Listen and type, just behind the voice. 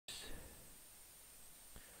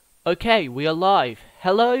Okay, we are live.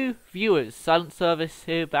 Hello, viewers. Silent Service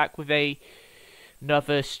here, back with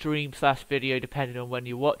another stream/video, depending on when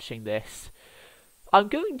you're watching this. I'm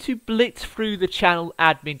going to blitz through the channel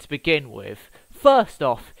admin to begin with. First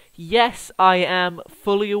off, yes, I am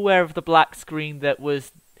fully aware of the black screen that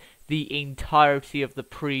was the entirety of the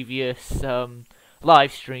previous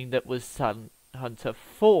live stream that was Silent Hunter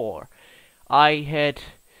 4. I had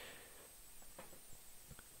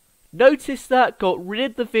noticed that, got rid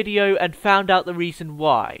of the video, and found out the reason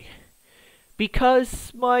why.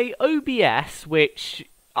 Because my OBS, which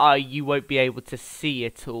you won't be able to see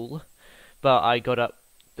at all, but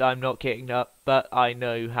I'm not getting up, but I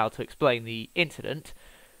know how to explain the incident.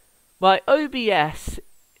 My OBS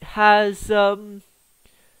has got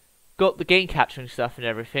the game capturing stuff and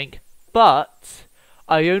everything, but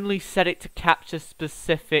I only set it to capture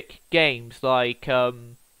specific games like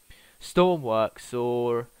Stormworks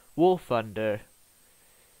or War Thunder,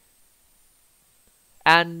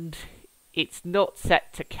 and it's not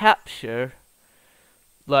set to capture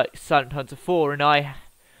like Silent Hunter 4, and I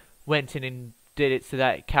went in and did it so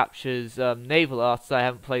that it captures NavalArt, so I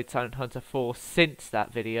haven't played Silent Hunter 4 since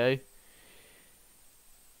that video.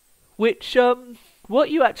 Which,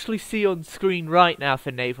 what you actually see on screen right now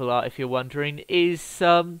for NavalArt, if you're wondering, is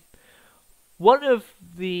one of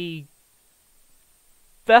the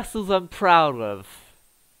vessels I'm proud of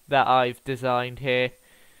that I've designed here.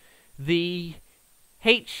 The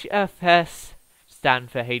HFS,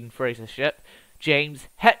 stand for Hayden Fraser ship, James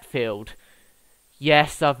Hetfield.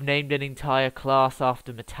 Yes, I've named an entire class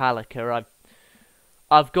after Metallica.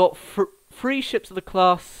 I've got three ships of the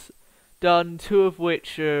class done, two of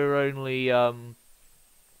which are only up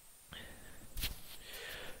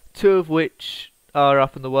in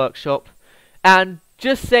the workshop. And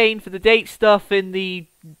just saying, for the date stuff in the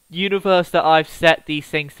universe that I've set these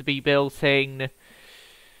things to be built in,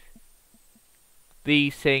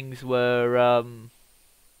 these things were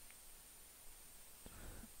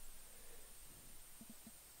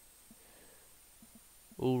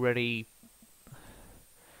already,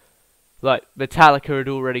 like, Metallica had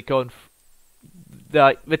already gone.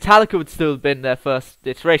 Like, Metallica would still have been their first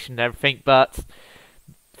iteration and everything, but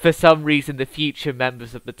for some reason the future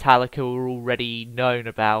members of Metallica were already known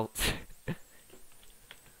about.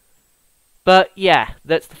 But yeah,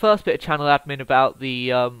 that's the first bit of channel admin about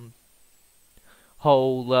the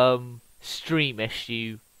whole stream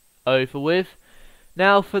issue over with.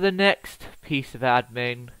 Now for the next piece of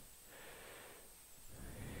admin.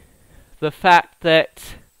 The fact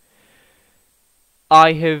that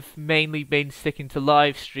I have mainly been sticking to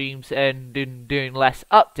live streams and doing less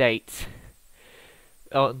updates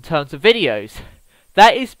in terms of videos.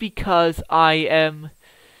 That is because I am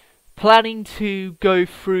planning to go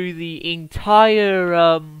through the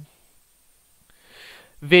entire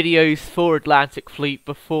videos for Atlantic Fleet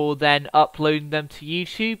before then uploading them to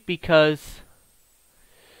YouTube, because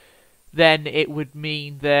then it would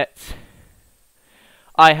mean that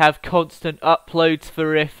I have constant uploads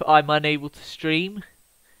for if I'm unable to stream,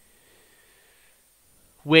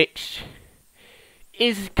 which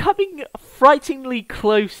is coming frighteningly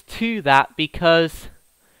close to that, because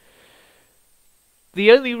the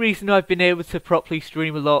only reason I've been able to properly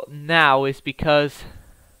stream a lot now is because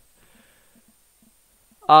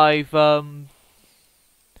I'm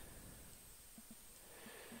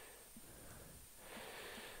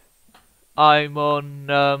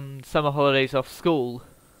on summer holidays off school.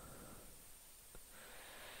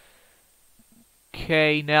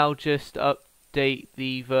 Okay, now just update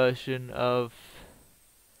the version of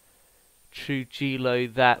True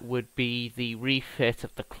Gilo that would be the refit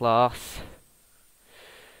of the class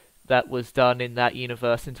that was done in that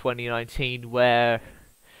universe in 2019, where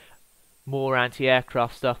more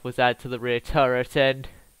anti-aircraft stuff was added to the rear turret. And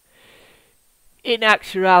in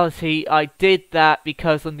actuality, I did that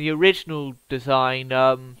because on the original design,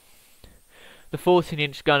 the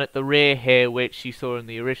 14-inch gun at the rear here, which you saw in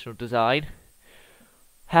the original design,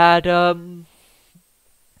 had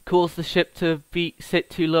caused the ship to sit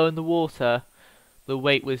too low in the water. The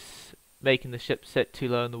weight was making the ship sit too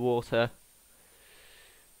low in the water.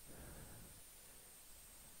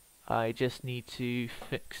 I just need to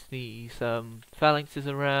fix these phalanxes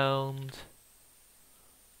around.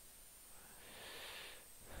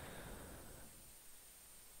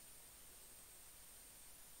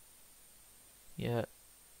 Yeah.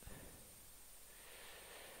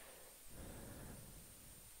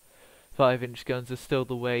 Five-inch guns are still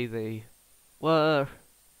the way they were.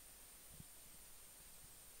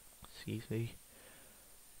 Excuse me.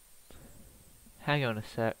 Hang on a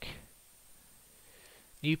sec.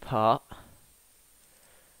 New part.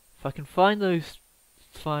 If I can find those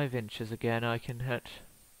 5 inches again, I can hit.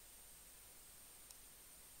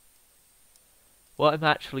 What I'm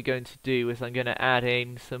actually going to do is I'm going to add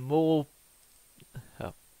in some more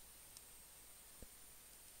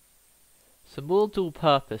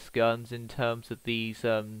dual-purpose guns in terms of these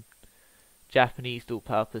Japanese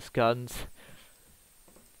dual-purpose guns,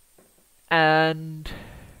 and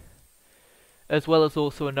as well as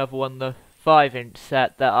also another one, the 5-inch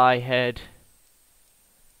set that I had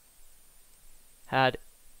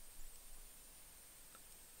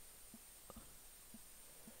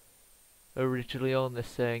originally on this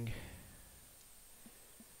thing.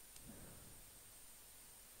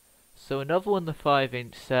 So another one, the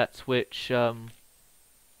 5-inch sets, which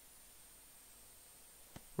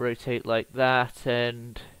rotate like that,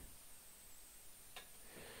 and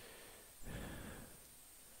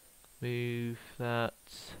move that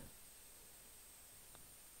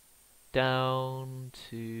down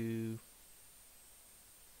to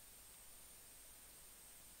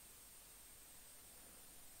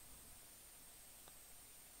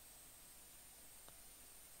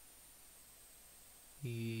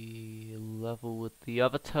the level with the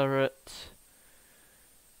other turret.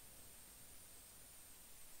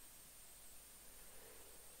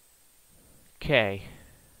 Okay,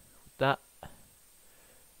 that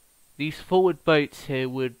these forward boats here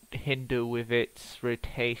would hinder with its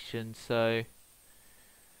rotation, so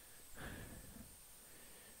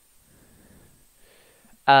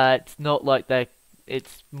it's not like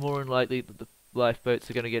it's more than likely that the lifeboats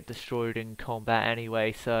are going to get destroyed in combat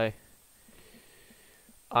anyway, so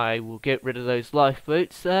I will get rid of those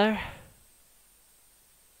lifeboats there.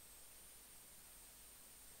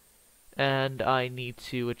 And I need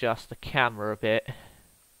to adjust the camera a bit,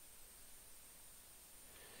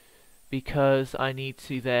 because I need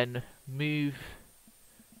to then move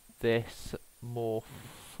this more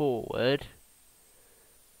forward.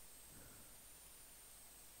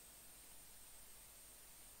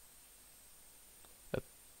 A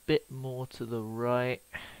bit more to the right.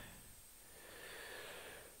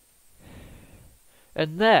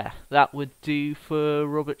 And there, that would do for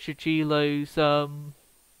Robert Trujillo's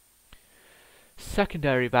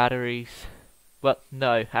secondary batteries. Well,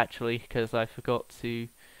 no, actually, because I forgot to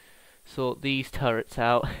sort these turrets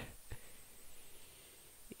out.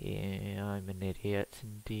 Yeah, I'm an idiot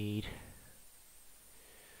indeed.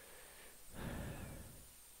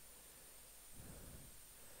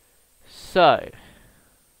 So,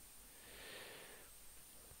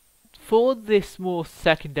 for this more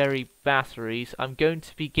secondary batteries, I'm going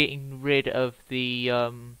to be getting rid of the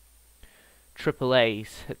AAAs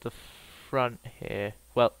at the front here.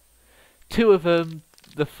 Well, 2 of them.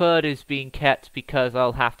 The third is being kept because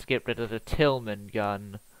I'll have to get rid of the Tillman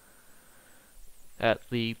gun at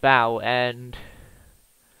the bow. And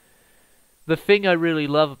the thing I really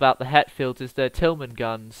love about the Hetfields is their Tillman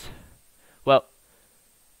guns. Well,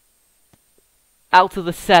 out of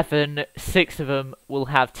the 7, 6 of them will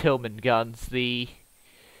have Tillman guns. The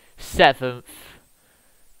seventh,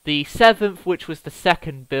 which was the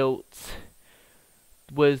second built,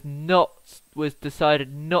 was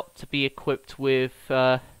decided not to be equipped with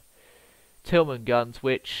Tillman guns,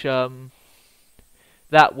 which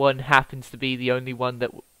that one happens to be the only one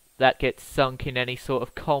that gets sunk in any sort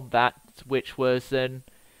of combat, which was an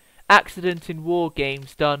accident in war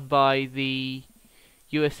games done by the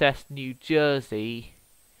USS New Jersey,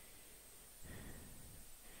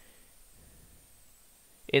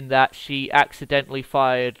 in that she accidentally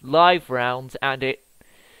fired live rounds and it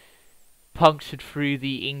punctured through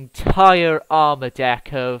the entire armor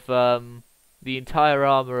deck of the entire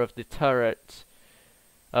armor of the turret,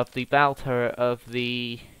 of the bow turret of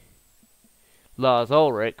the Lars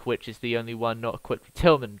Ulrich, which is the only one not equipped with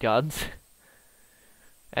Tillman guns,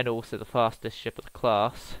 and also the fastest ship of the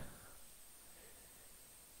class.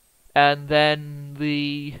 And then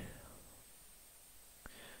the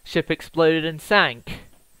ship exploded and sank,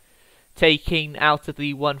 taking out of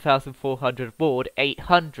the 1,400 aboard,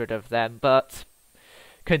 800 of them, but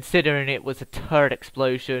considering it was a turret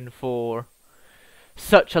explosion for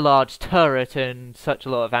such a large turret and such a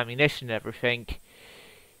lot of ammunition and everything,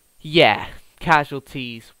 yeah,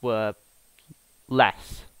 casualties were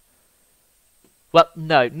less. Well,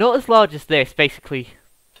 no, not as large as this, basically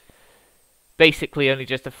only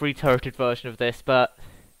just a 3-turreted version of this, but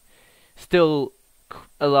still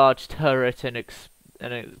a large turret and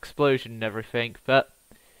an explosion and everything, but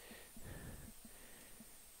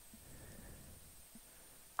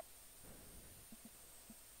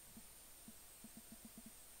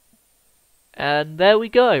and there we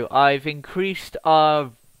go. I've increased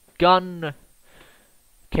our gun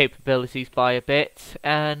capabilities by a bit,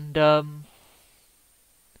 and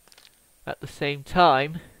at the same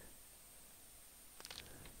time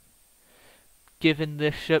giving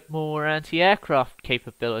this ship more anti-aircraft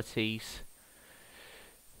capabilities.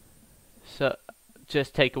 So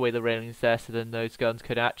just take away the railings there, so then those guns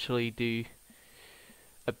could actually do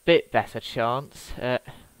a bit better chance at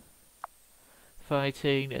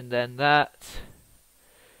fighting, and then that.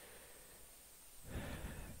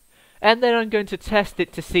 And then I'm going to test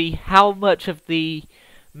it to see how much of the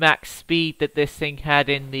max speed that this thing had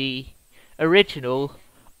in the original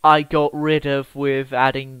I got rid of with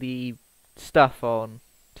adding the stuff on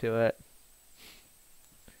to it.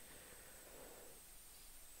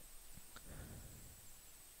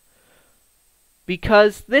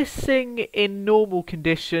 Because this thing in normal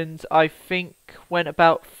conditions I think went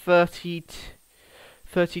about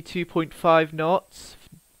 32.5 knots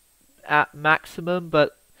at maximum,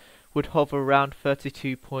 but would hover around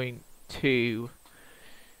 32.2.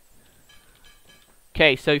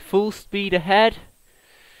 Okay, so full speed ahead,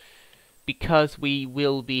 because we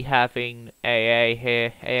will be having AA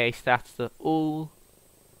here. AA stats are all.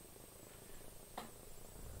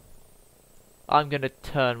 I'm going to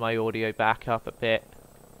turn my audio back up a bit.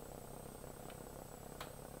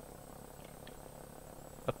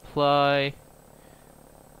 Apply.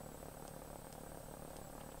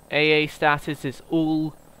 AA status is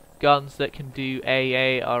all guns that can do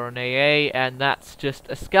AA are on AA, and that's just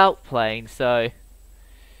a scout plane, so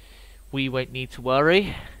we won't need to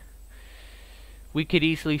worry. We could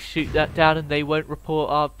easily shoot that down and they won't report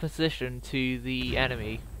our position to the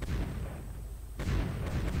enemy.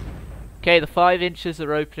 Okay, the 5 inches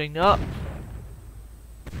are opening up.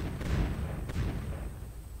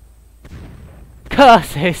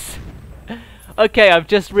 Curses! Okay, I've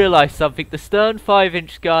just realised something. The stern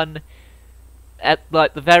 5-inch gun, at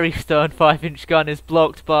like the very stern 5-inch gun, is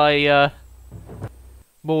blocked by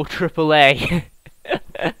more AAA.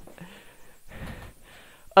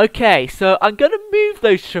 Okay, so I'm gonna move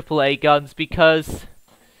those AAA guns because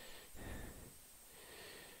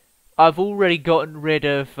I've already gotten rid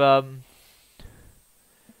of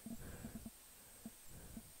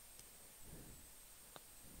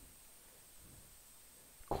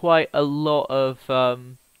quite a lot of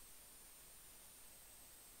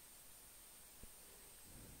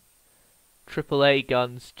AAA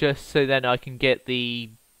guns, just so then I can get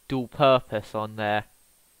the dual purpose on there.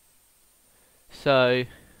 So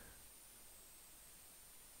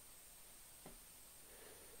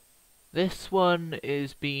this one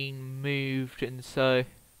is being moved, and so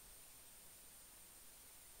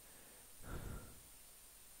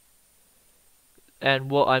and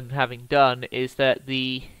what I'm having done is that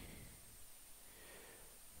the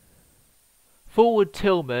forward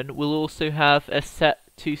Tillman will also have a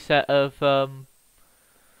two set of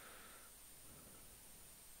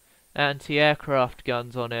anti-aircraft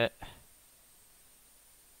guns on it.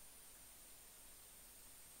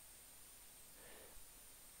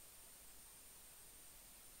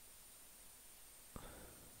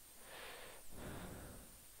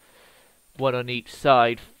 One on each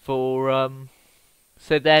side for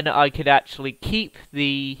so then I could actually keep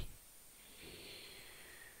the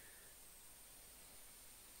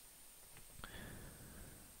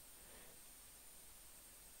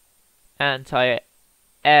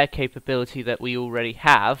anti-air capability that we already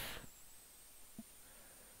have,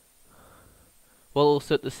 while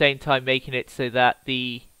also at the same time making it so that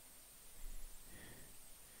the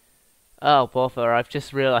oh bother, I've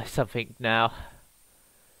just realised something now.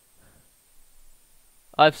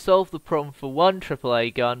 I've solved the problem for one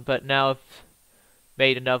AAA gun, but now I've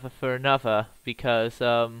made another for another, because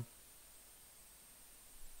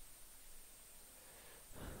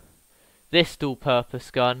this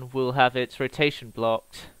dual-purpose gun will have its rotation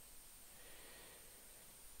blocked.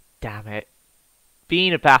 Damn it.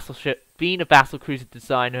 Being a battlecruiser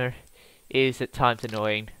designer is at times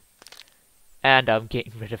annoying. And I'm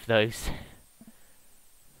getting rid of those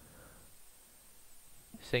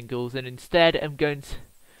singles, and instead I'm going to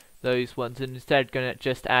those ones, and instead going to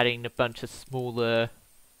just adding a bunch of smaller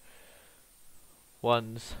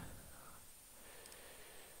ones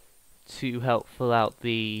to help fill out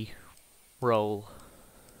the role.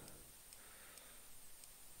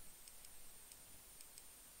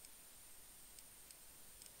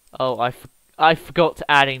 Oh, I forgot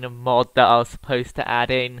to add in a mod that I was supposed to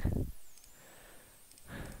add in.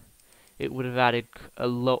 It would have added a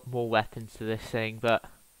lot more weapons to this thing, but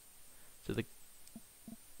to the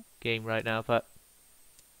game right now, but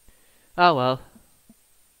oh well.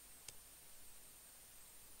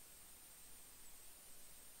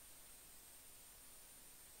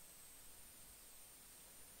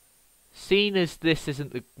 seeing as this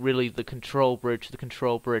isn't really the control bridge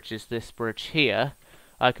is this bridge here,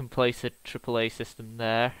 I can place a AAA system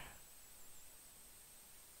there.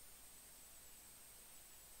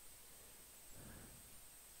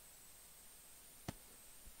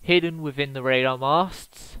 Hidden within the radar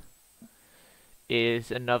masts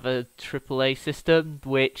is another AAA system,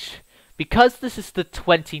 which, because this is the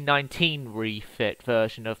 2019 refit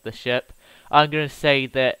version of the ship, I'm going to say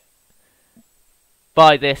that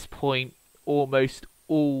by this point, almost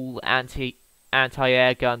all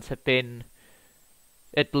anti-air guns have been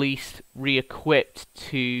at least re-equipped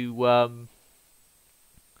to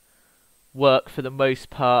work for the most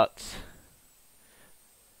part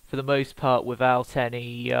without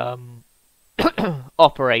any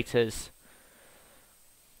operators.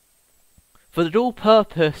 For the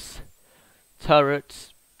dual-purpose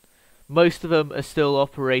turrets, most of them are still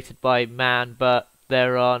operated by man, but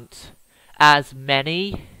there aren't as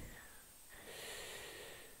many.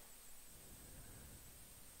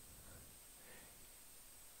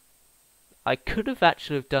 I could have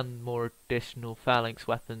actually done more additional phalanx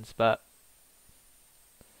weapons, but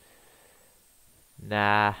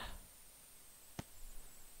nah.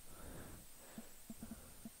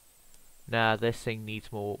 Nah, this thing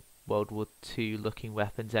needs more World War II looking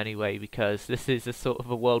weapons anyway, because this is a sort of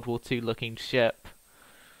a World War II looking ship.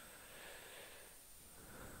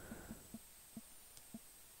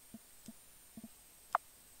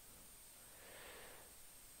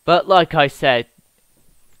 But like I said,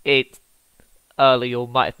 or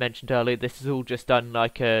might have mentioned earlier, this is all just done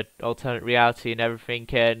like a alternate reality and everything,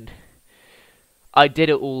 and I did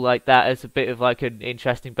it all like that as a bit of like an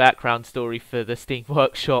interesting background story for the Steam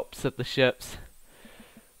workshops of the ships.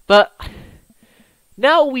 But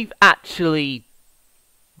now we've actually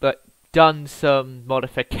done some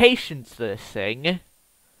modifications to this thing,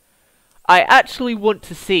 I actually want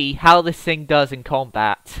to see how this thing does in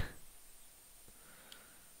combat.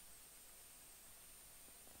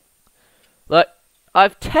 Look,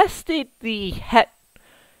 I've tested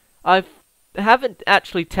I haven't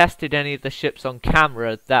actually tested any of the ships on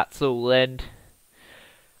camera, that's all, and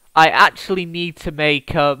I actually need to make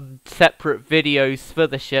separate videos for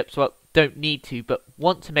the ships. Well, don't need to, but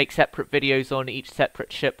want to make separate videos on each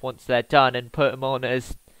separate ship once they're done, and put them on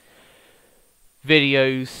as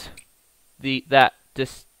videos that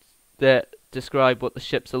describe what the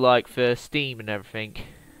ships are like for Steam and everything.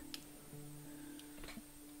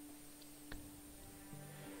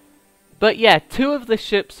 But yeah, 2 of the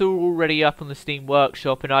ships are already up on the Steam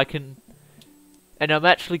Workshop, and I'm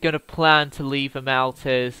actually going to plan to leave them out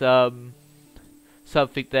as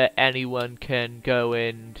something that anyone can go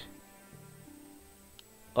and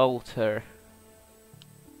alter.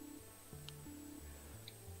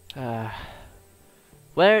 There's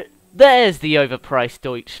the overpriced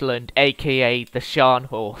Deutschland, aka the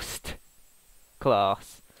Scharnhorst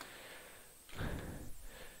class.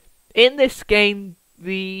 In this game,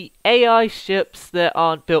 the AI ships that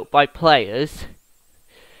aren't built by players,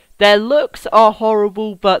 their looks are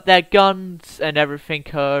horrible, but their guns and everything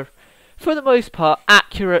are, for the most part,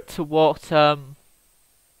 accurate to what the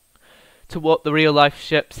real life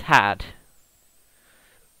ships had.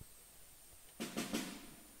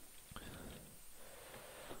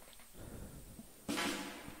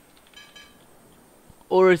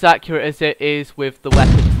 Or as accurate as it is with the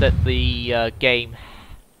weapons that the game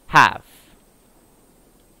have.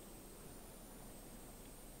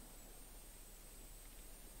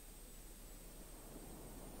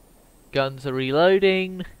 Guns are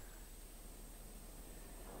reloading.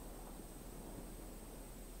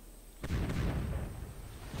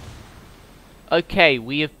 Okay,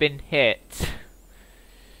 we have been hit.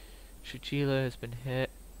 Trujillo has been hit.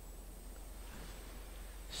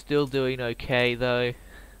 Still doing okay though.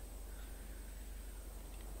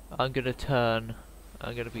 I'm gonna turn.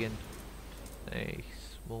 I'm gonna begin a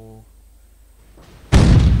small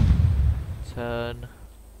turn.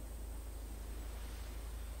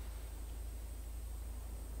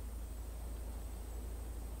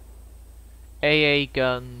 AA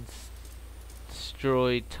guns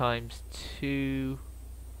destroyed ×2.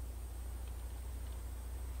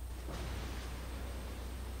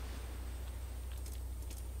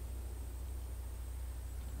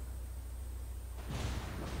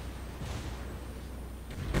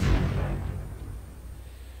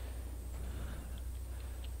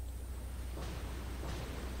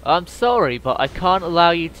 I'm sorry, but I can't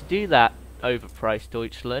allow you to do that, overpriced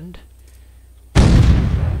Deutschland.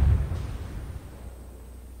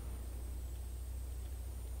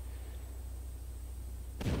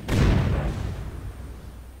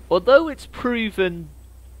 Although it's proven,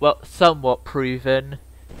 well, somewhat proven,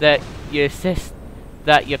 that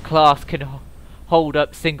your class can hold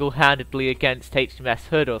up single-handedly against HMS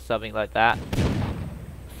Hood or something like that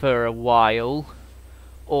for a while.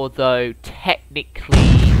 Although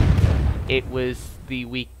technically it was the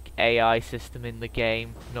weak AI system in the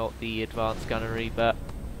game, not the advanced gunnery, but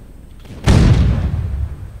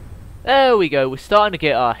there we go, we're starting to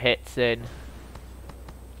get our hits in.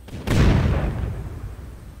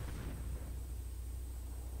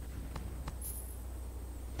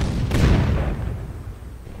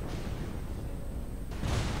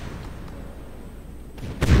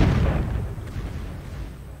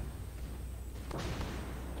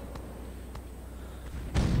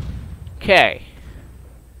 Okay.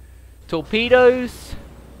 Torpedoes.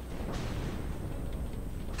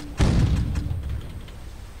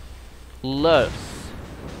 Lows.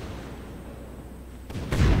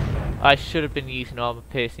 I should have been using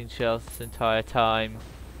armor-piercing shells this entire time.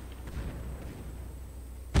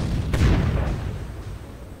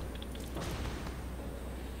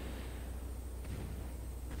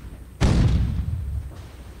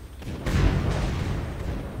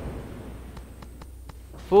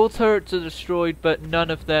 Four turrets are destroyed, but none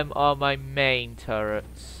of them are my main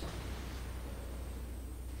turrets.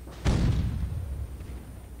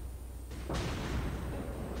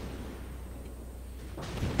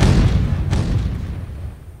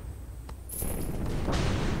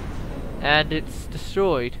 And it's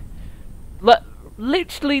destroyed.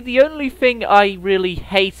 Literally the only thing I really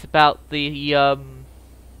hate about the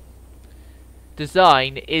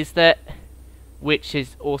design is that, which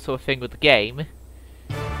is also a thing with the game,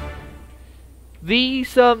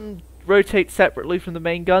 these rotate separately from the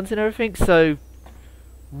main guns and everything, so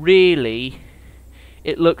really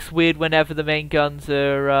it looks weird whenever the main guns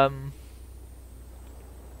are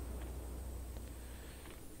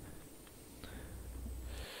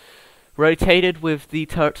rotated with the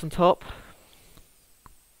turrets on top.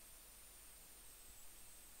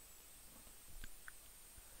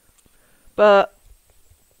 But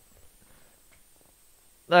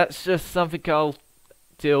that's just something I'll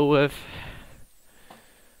deal with.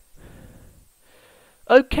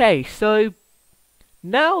 Okay, so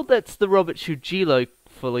now that's the Robert Trujillo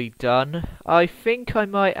fully done, I think I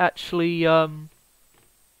might actually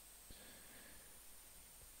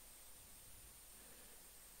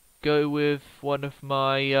go with one of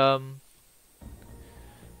my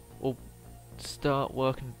or start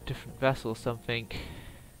working a different vessel or something.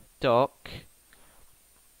 Dock.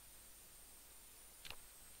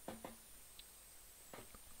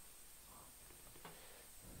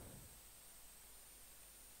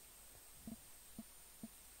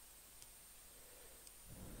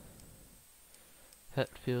 Pet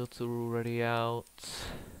fields are already out.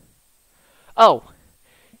 Oh!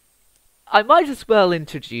 I might as well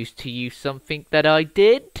introduce to you something that I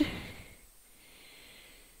did.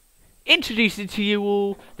 Introducing to you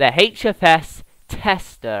all the HFS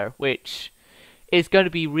Tester, which is going to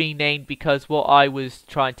be renamed because what I was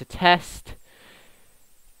trying to test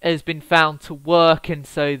has been found to work, and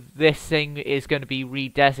so this thing is going to be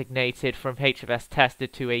redesignated from HFS Tester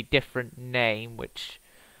to a different name, which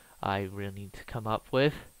I really need to come up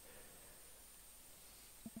with.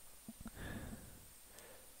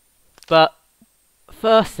 But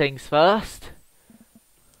first things first,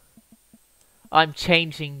 I'm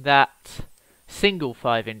changing that single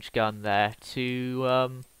 5-inch gun there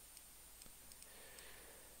to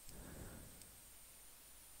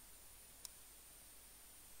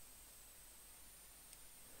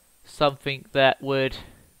something that would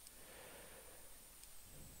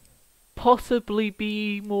possibly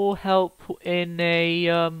be more help in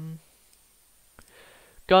a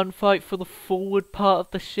gunfight for the forward part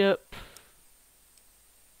of the ship.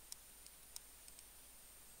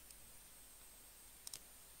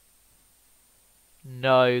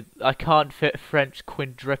 No, I can't fit French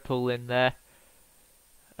quadruple in there.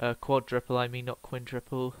 Quadruple, I mean, not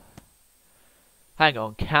quintuple. Hang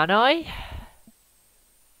on, can I?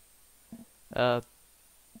 Build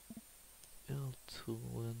tool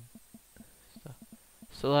and stuff.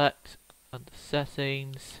 Select under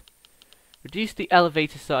settings. Reduce the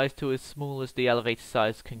elevator size to as small as the elevator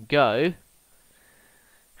size can go.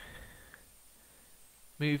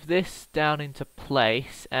 Move this down into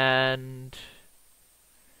place and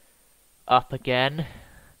up again,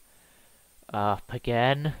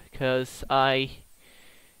 because I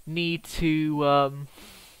need to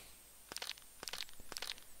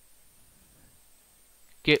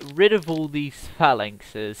get rid of all these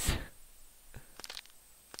phalanxes.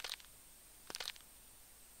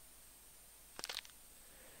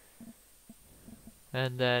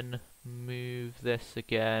 And then move this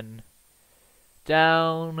again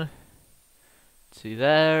down to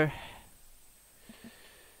there.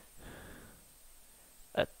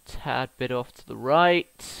 A tad bit off to the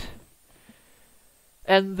right.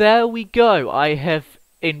 And there we go. I have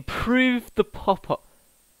improved the pop-up.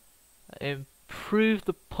 Improved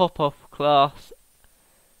the pop-off class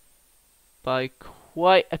by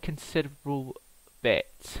quite a considerable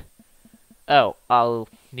bit. Oh, I'll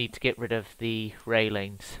need to get rid of the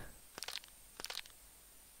railings.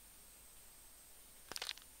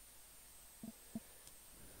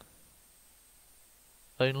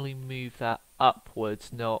 Only move that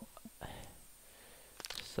upwards, not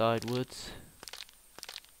sidewards.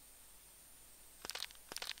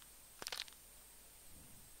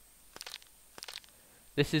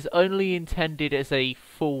 This is only intended as a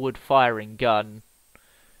forward firing gun.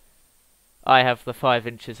 I have the 5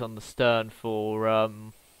 inches on the stern for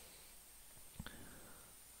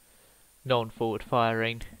non-forward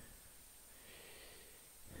firing.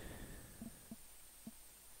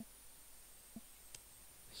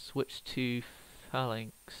 Switch to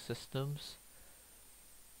phalanx systems.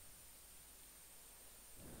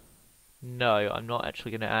 No, I'm not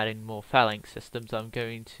actually going to add in more phalanx systems. I'm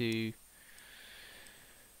going to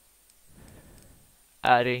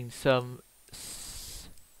adding some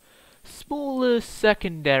smaller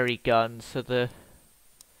secondary guns to the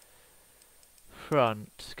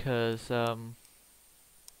front, because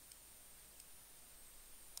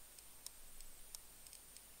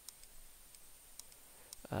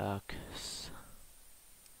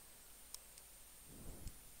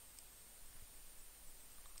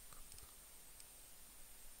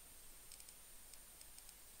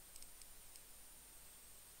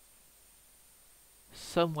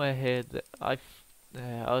somewhere here that I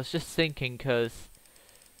was just thinking, because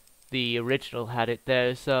the original had it.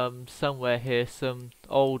 There's somewhere here some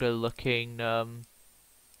older looking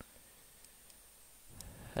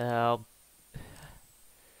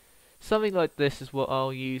something like this is what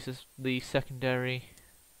I'll use as the secondary.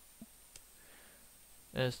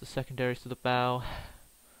 As the secondaries to the bow.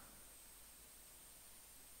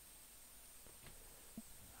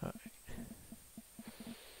 Right.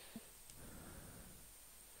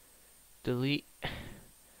 Delete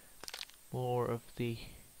more of the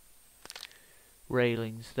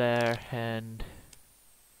railings there, and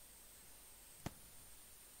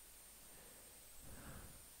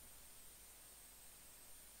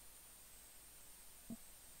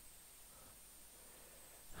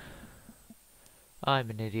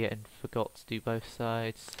I'm an idiot and forgot to do both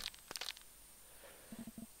sides.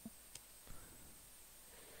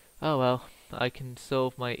 Oh well, I can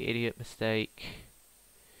solve my idiot mistake.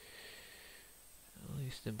 At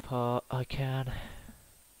least in part, I can.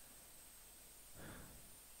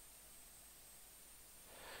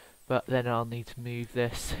 But then I'll need to move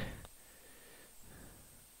this.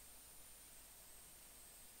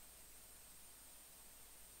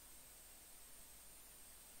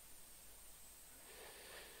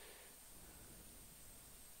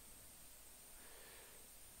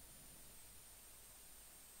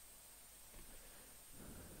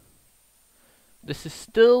 This is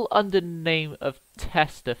still under the name of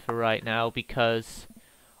tester for right now because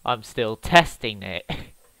I'm still testing it.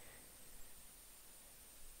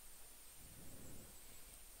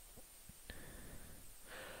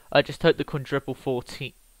 I just hope the quadruple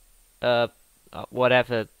 14,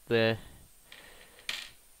 whatever the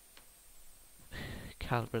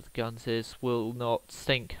caliber of the guns is, will not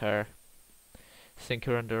sink her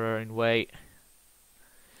under her own weight.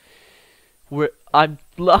 I'm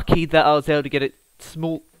lucky that I was able to get it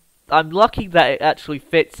small. I'm lucky that it actually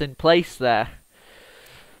fits in place there.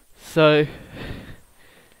 So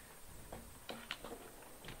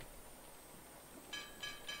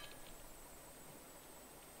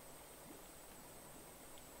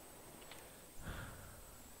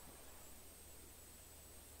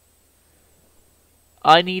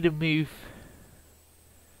I need to move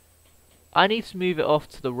it off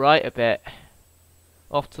to the right a bit.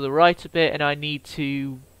 And I need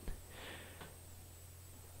to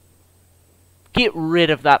get rid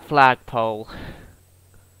of that flagpole,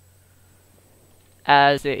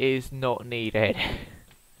 as it is not needed.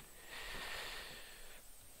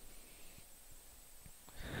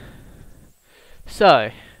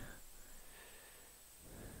 So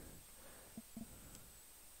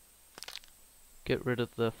get rid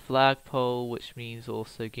of the flagpole, which means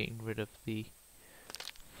also getting rid of the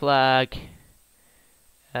flag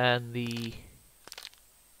and the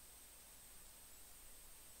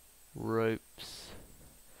ropes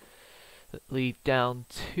that lead down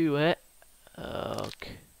to it.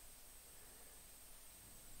 Okay.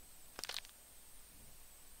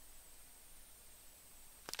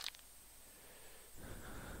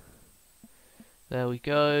 There we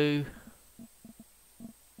go.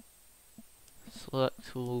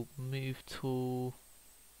 Select tool, move tool.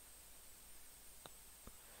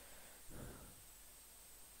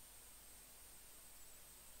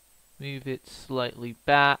 Move it slightly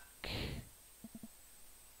back.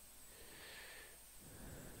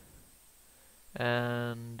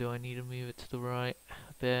 And do I need to move it to the right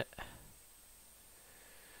a bit?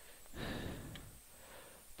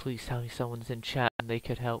 Please tell me someone's in chat and they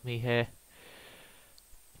could help me here.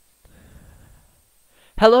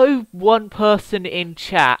 Hello, one person in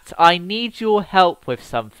chat. I need your help with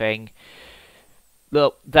something.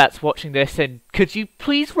 Look, that's watching this, and could you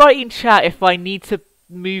please write in chat if I need to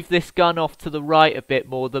move this gun off to the right a bit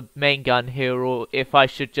more, the main gun here, or if I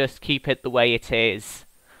should just keep it the way it is.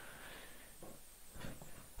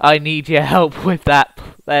 I need your help with that.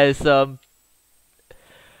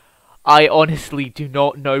 I honestly do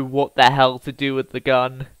not know what the hell to do with the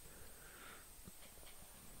gun.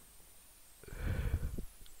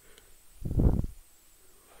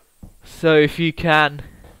 So if you can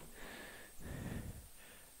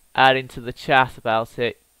add into the chat about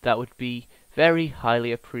it, that would be very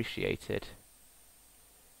highly appreciated.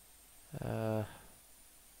 Oh,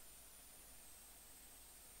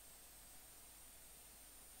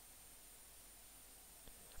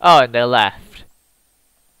 and they left.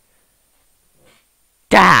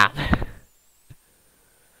 Damn!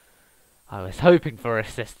 I was hoping for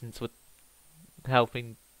assistance with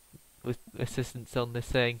assistance on this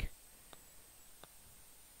thing.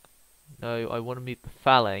 No, I want to move the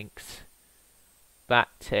phalanx back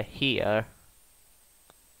to here.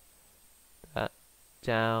 That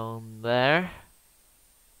down there.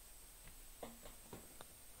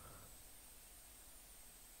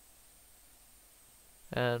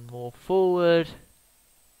 And more forward.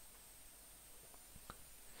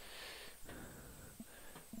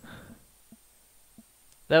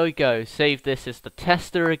 There we go. Save this as the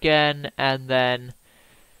tester again, and then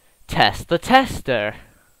test the tester.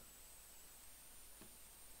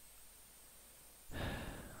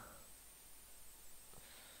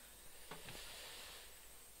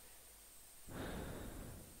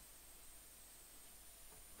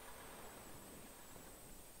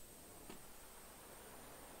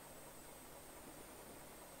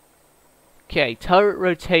 Okay, turret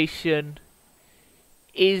rotation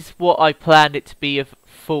is what I planned it to be, of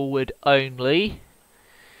forward only.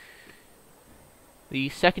 The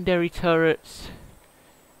secondary turrets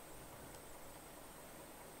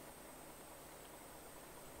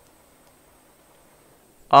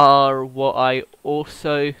are what I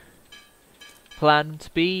also planned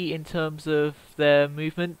to be in terms of their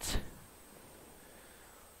movement.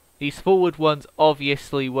 These forward ones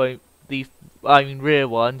obviously won't, rear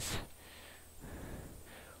ones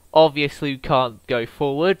obviously can't go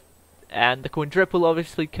forward, and the quadruple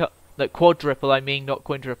obviously quadruple, not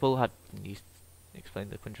quintuple, I didn't explain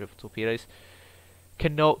the quadruple torpedoes,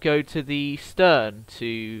 cannot go to the stern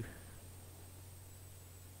to...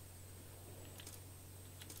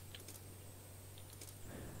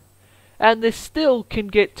 And this still can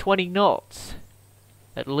get 20 knots,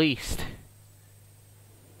 at least.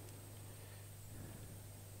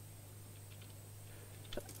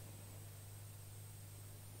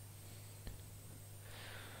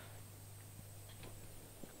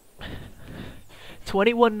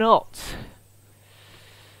 "21 knots.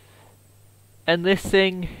 And this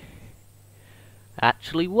thing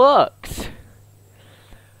actually works.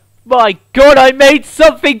 My god, I made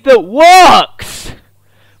something that works!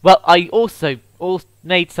 Well, I also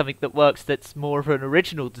made something that works that's more of an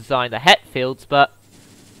original design, the Hetfields, but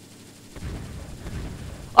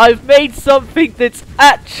I've made something that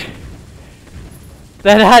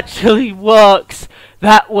actually works.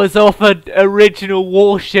 That was off an original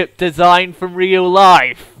warship design from real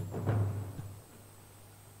life.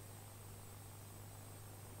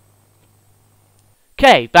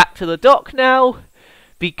 Okay, back to the dock now.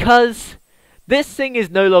 Because this thing is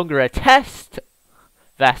no longer a test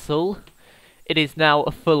vessel, it is now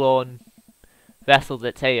a full-on vessel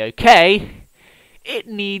that's A-OK. It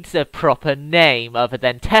needs a proper name other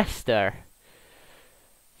than tester.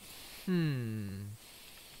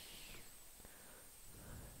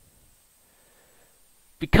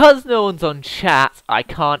 Because no one's on chat, I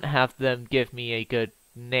can't have them give me a good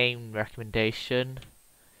name recommendation.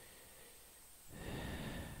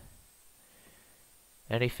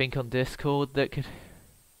 Anything on Discord that could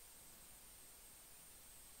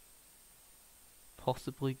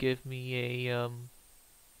possibly give me a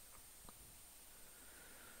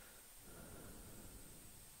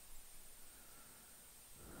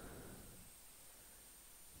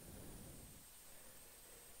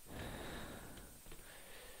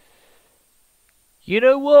You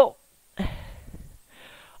know what?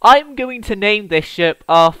 I'm going to name this ship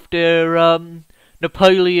after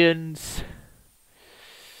Napoleon's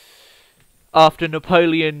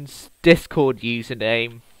Discord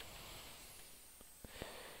username.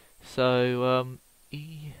 So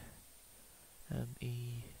E M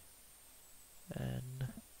E N.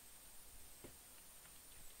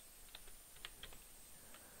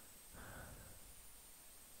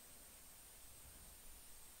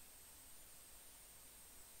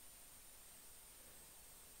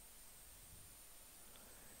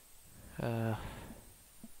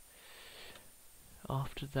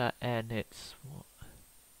 After that N, it's what?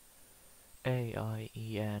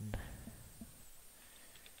 A-I-E-N.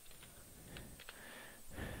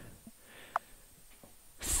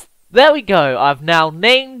 There we go. I've now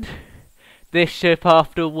named this ship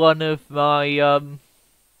after one of my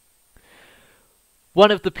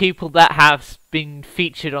one of the people that has been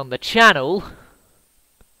featured on the channel.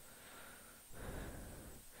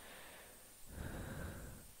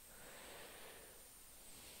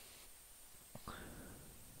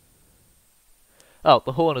 Oh,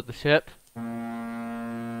 the horn of the ship.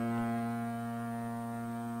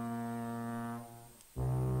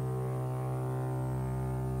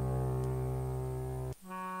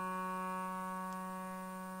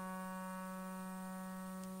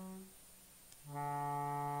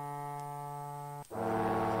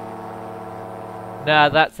 Nah,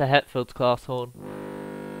 that's a Hetfield class horn.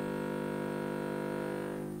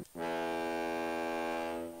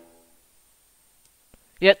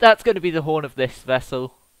 Yep, that's going to be the horn of this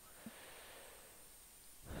vessel.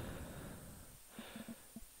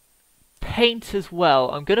 Paint as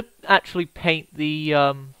well. I'm going to actually paint the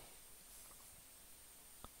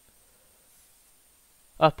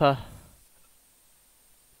upper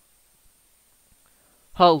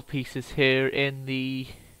hull pieces here in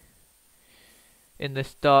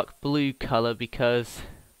this dark blue colour because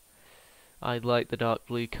I like the dark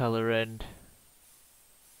blue colour and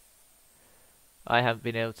I haven't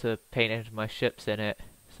been able to paint any of my ships in it,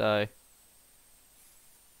 so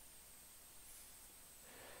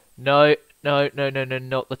no, not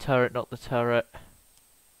the turret, not the turret.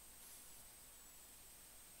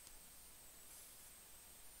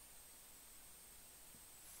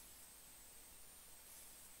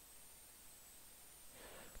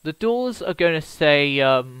 The doors are going to say,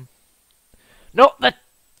 not the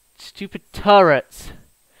stupid turrets.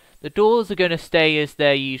 The doors are going to stay as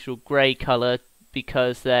their usual grey colour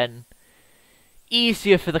because then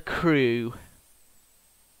easier for the crew.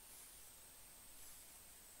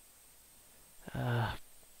 It's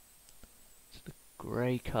the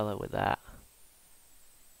grey colour with that.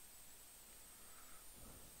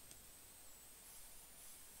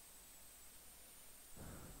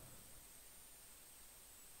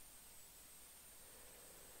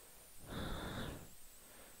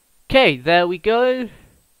 Okay, there we go.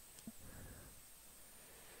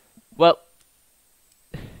 Well,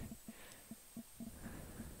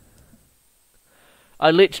 I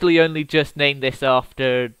literally only just named this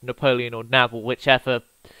after Napoleon or Naval, whichever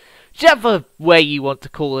way you want to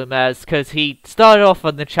call him as, because he started off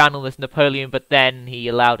on the channel as Napoleon, but then he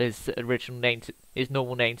allowed his original name, his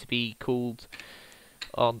normal name, to be called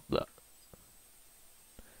on the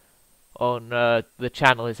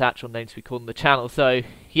channel, his actual name to be called on the channel. So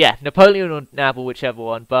yeah, Napoleon or Naval, whichever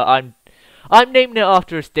one. But I'm naming it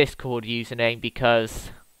after his Discord username because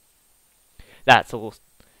that's all.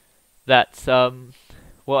 That's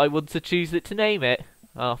what I want to choose it to name it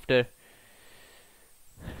after.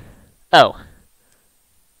 Oh.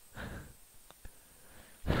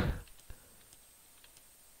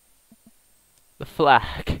 The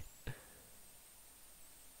flag.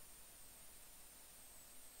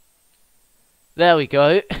 There we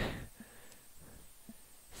go.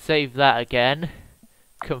 Save that again.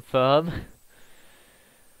 Confirm.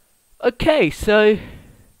 Okay, so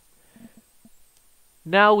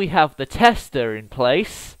now we have the tester in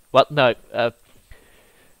place. Well, no,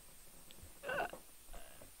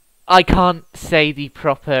 I can't say the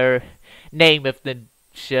proper name of the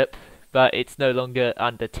ship, but it's no longer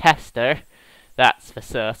under tester. That's for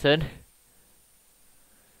certain.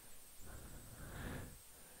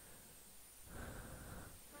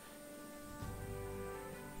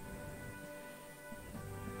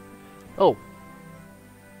 Oh.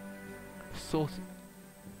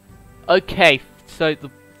 Okay, so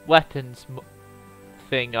the weapons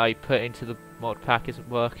thing I put into the mod pack isn't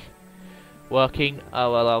working.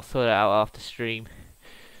 Oh well, I'll sort it out after stream.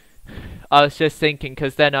 I was just thinking,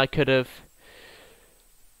 because then I could have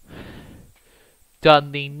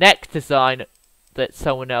done the neck design that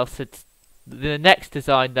someone else had the next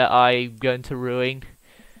design that I'm going to ruin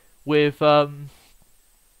with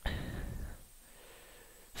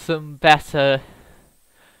some better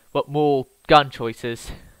but more gun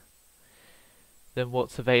choices than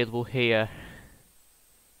what's available here.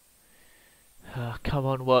 Come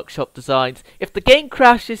on, Workshop Designs. If the game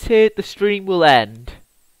crashes here, the stream will end.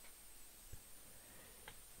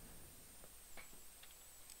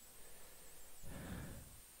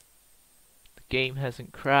 The game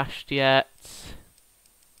hasn't crashed yet.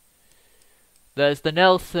 There's the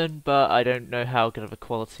Nelson, but I don't know how good of a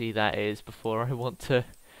quality that is before I want to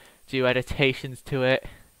do editations to it.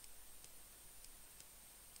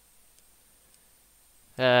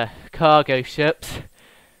 Cargo ships.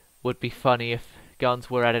 Would be funny if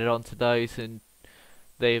guns were added onto those and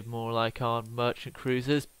they're more like armed merchant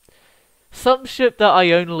cruisers. Some ship that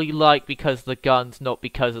I only like because of the guns, not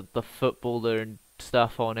because of the footballer and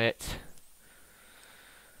stuff on it.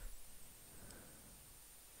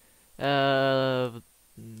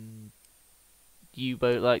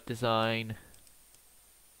 U-boat-like design.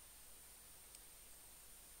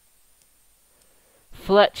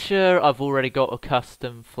 Fletcher, I've already got a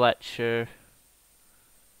custom Fletcher.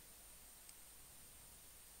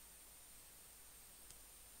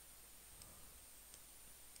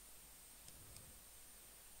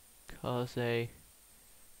 Kaze.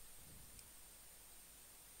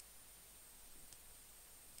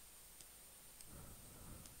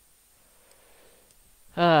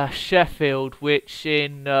 Sheffield, which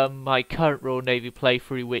in my current Royal Navy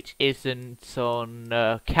playthrough, which isn't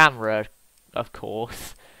on camera, of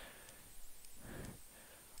course.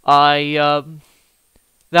 That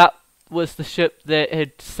was the ship that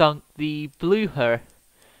had sunk the Blucher,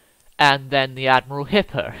 and then the Admiral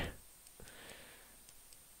Hipper.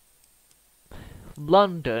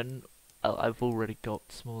 London, I've already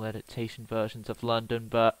got small adaptation versions of London,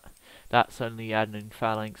 but that's only adding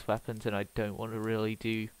phalanx weapons, and I don't want to really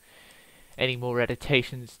do any more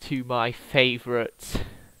adaptations to my favourite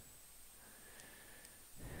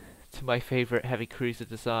heavy cruiser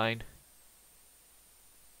design.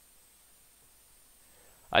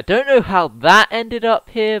 I don't know how that ended up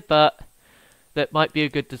here, but that might be a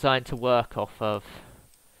good design to work off of.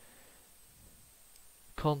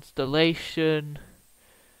 Constellation,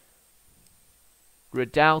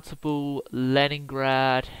 Redoubtable,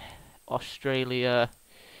 Leningrad, Australia,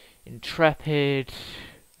 Intrepid,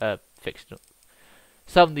 fictional.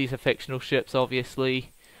 Some of these are fictional ships,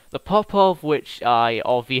 obviously. The Popov, which I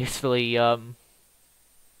obviously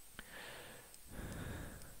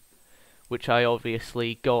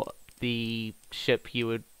got the ship you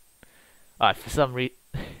would. For some reason.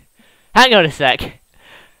 Hang on a sec.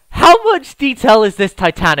 How much detail has this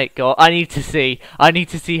Titanic got? I need to see. I need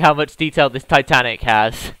to see how much detail this Titanic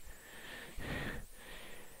has.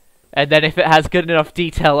 And then if it has good enough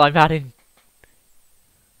detail, I'm adding...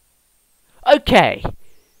 Okay.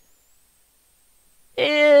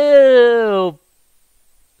 Ew.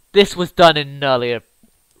 This was done in an earlier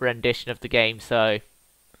rendition of the game, so...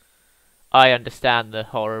 I understand the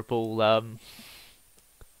horrible,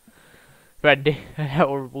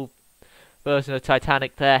 horrible version of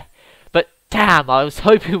Titanic there. But damn, I was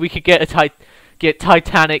hoping we could get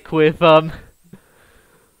Titanic with, a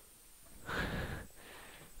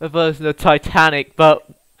version of Titanic, but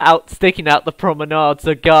sticking out the promenades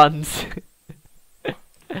are guns.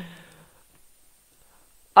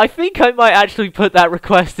 I think I might actually put that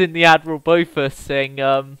request in the Admiral Beaufort thing,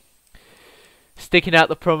 sticking out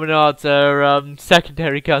the promenades are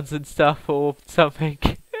secondary guns and stuff or something.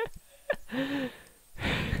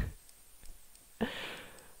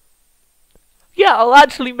 Yeah, I'll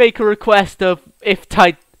actually make a request of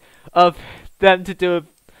them to do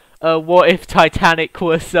a what if Titanic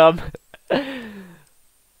was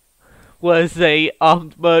a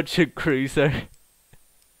armed merchant cruiser.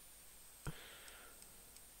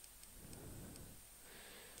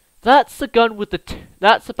 That's the gun with the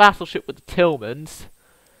that's the battleship with the Tillmans.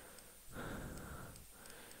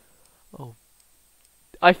 Oh,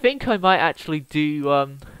 I think I might actually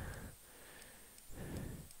do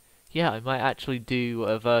yeah, I might actually do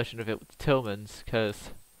a version of it with the Tillmans,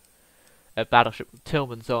 because a battleship with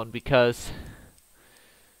Tillmans on, because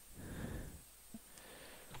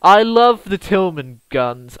I love the Tillman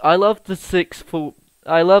guns. I love the six turret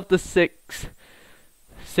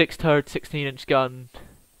 16-inch gun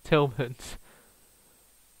Tillmans.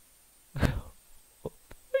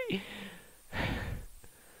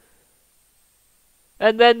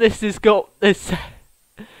 And then this has got this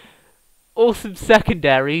awesome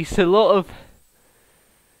secondaries, a lot of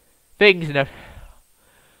things in it.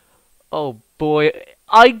 Oh boy,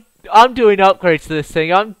 I'm doing upgrades to this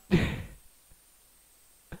thing.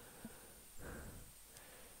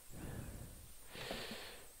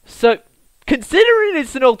 So, considering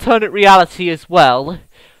it's an alternate reality as well,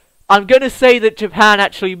 I'm going to say that Japan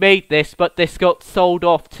actually made this, but this got sold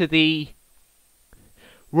off to the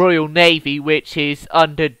Royal Navy, which is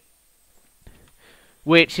under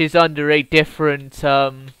a different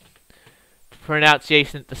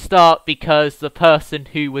pronunciation at the start, because the person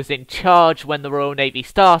who was in charge when the Royal Navy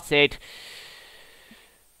started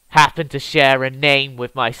happened to share a name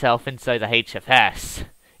with myself, and so the HFS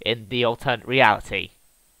in the alternate reality.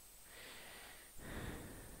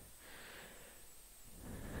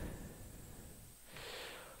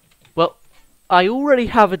 Well, I already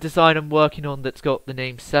have a design I'm working on that's got the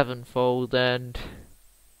name Sevenfold, and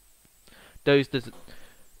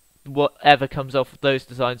whatever comes off of those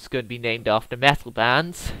designs is going to be named after metal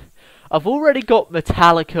bands. I've already got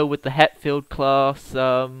Metallica with the Hetfield class.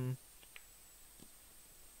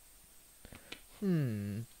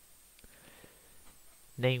 Naming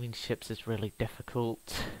ships is really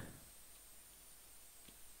difficult.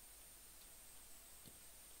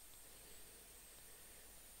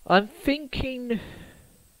 I'm thinking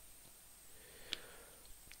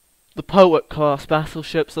the Poet class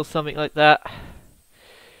battleships or something like that.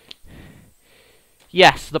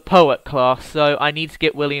 Yes, the Poet class, so I need to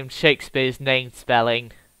get William Shakespeare's name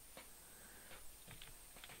spelling.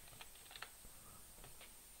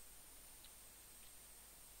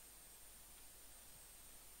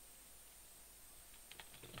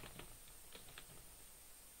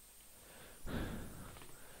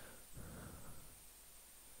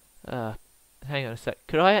 Hang on a sec.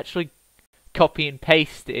 Could I actually copy and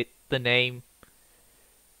paste the name?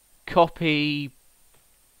 Copy...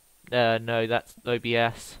 no, that's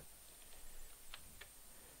OBS.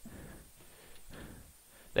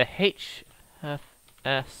 The HFS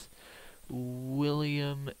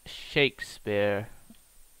William Shakespeare.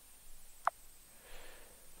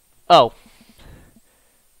 Oh.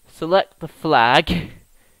 Select the flag.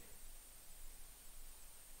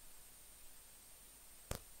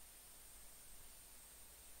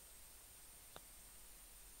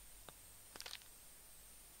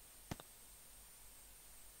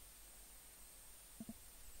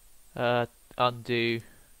 Undo.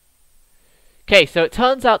 Okay, so it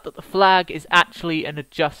turns out that the flag is actually an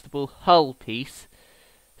adjustable hull piece.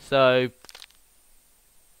 So,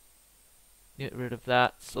 get rid of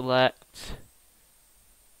that, select.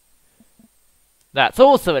 That's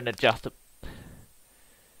also an adjustable.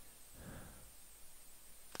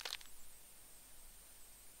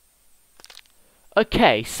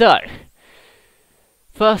 Okay, so,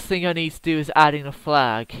 first thing I need to do is add in a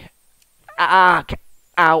flag. Ah!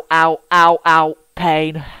 Ow, ow, ow, ow,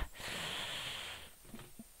 pain.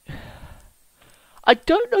 I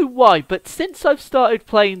don't know why, but since I've started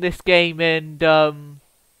playing this game and,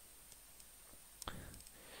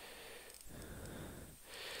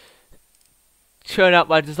 showing out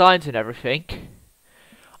my designs and everything,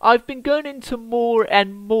 I've been going into more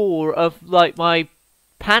and more of, like, my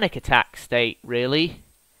panic attack state, really.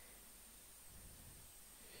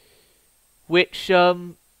 Which,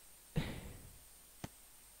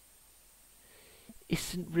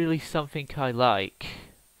 isn't really something I like.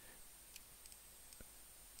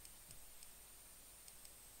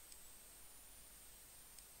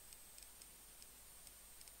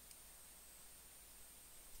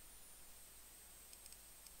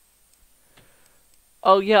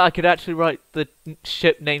 Oh yeah, I could actually write the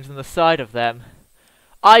ship names on the side of them.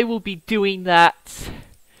 I will be doing that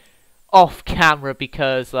off camera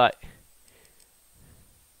because, like,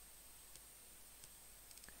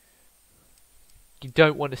 you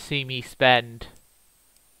don't want to see me spend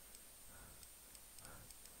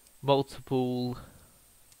multiple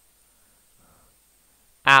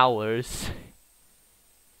hours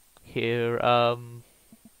here,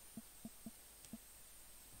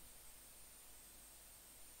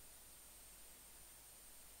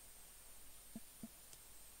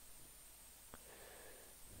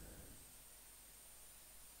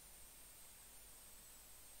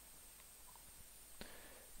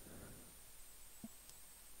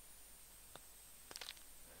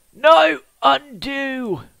 No!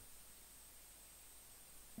 Undo!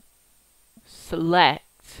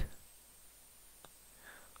 Select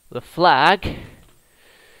the flag.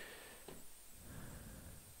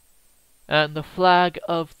 And the flag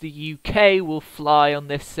of the UK will fly on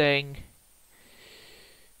this thing.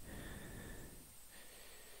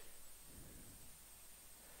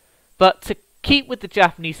 But to keep with the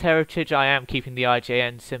Japanese heritage, I am keeping the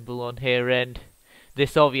IJN symbol on here, and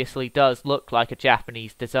this obviously does look like a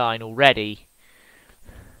Japanese design already.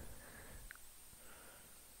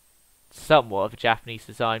 Somewhat of a Japanese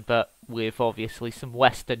design, but with obviously some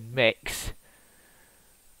Western mix.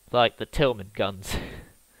 like the Tillman guns.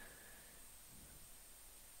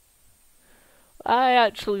 I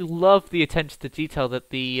actually love the attention to detail that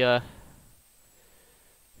the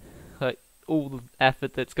like all the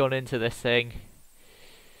effort that's gone into this thing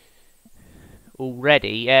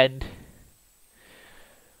already, and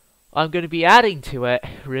I'm going to be adding to it,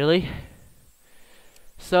 really.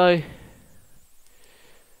 So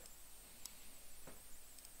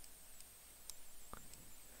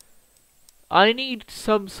I need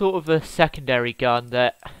some sort of a secondary gun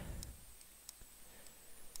that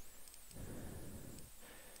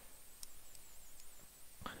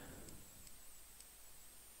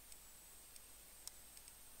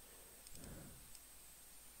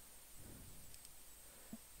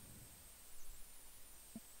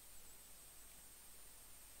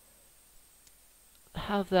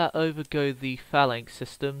have that overgo the phalanx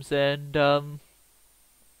systems, and oh,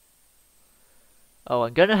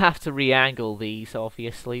 I'm gonna have to re-angle these,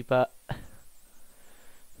 obviously, but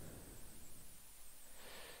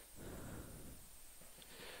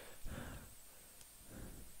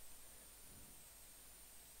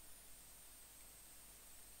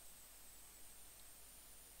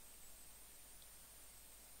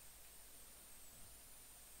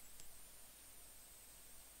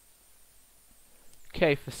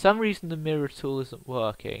okay, for some reason the mirror tool isn't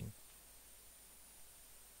working.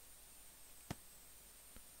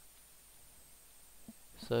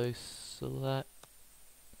 So select.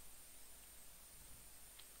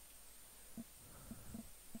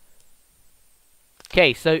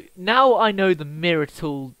 Okay, so now I know the mirror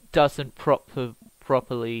tool doesn't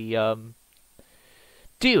properly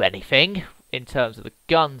do anything in terms of the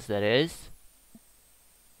guns, that is.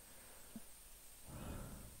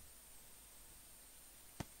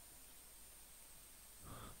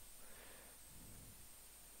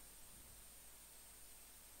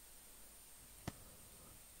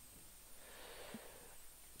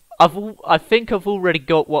 I think I've already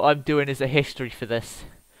got what I'm doing as a history for this,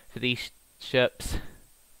 for these ships.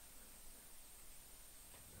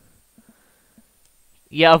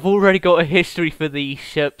 Yeah, I've already got a history for these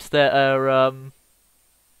ships that are,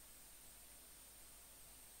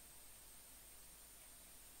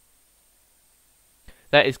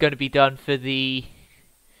 that is going to be done for the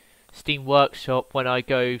Steam Workshop when I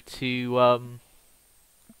go to,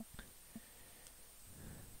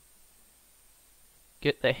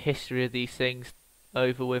 get the history of these things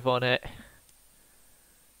over with on it.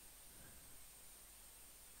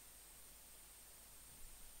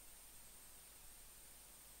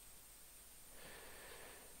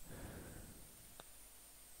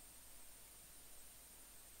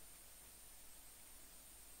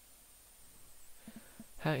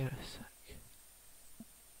 Hang on a sec.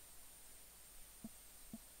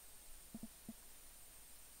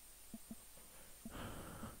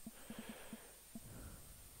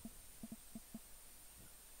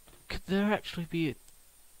 Could there actually be a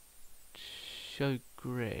show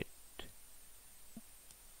grid?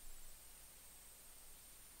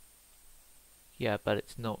 Yeah, but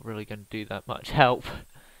it's not really going to do that much help.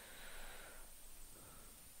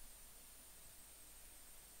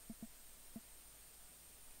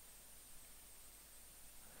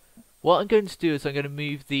 What I'm going to do is I'm going to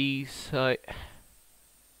move these, right.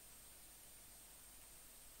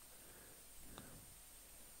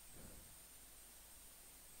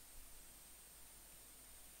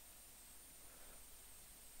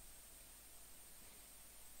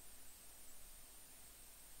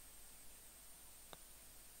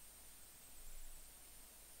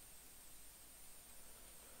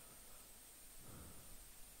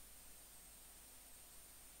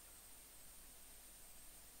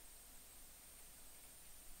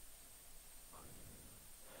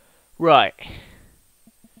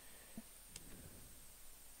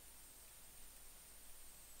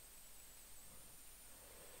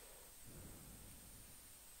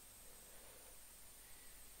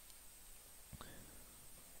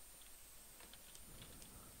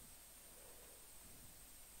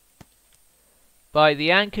 By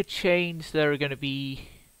the anchor chains, there are going to be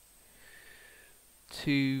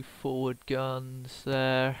 2 forward guns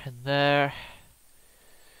there and there.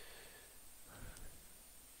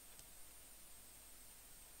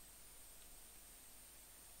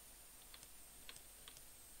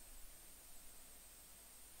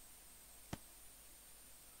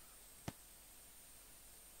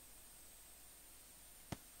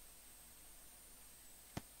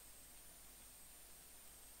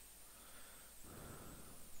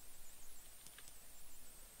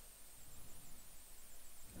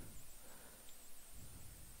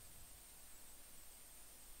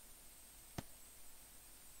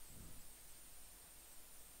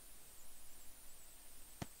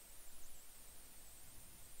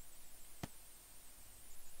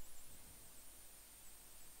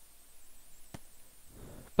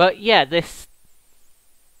 But yeah, this...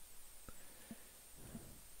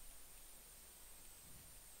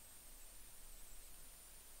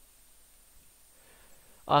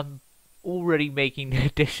 I'm already making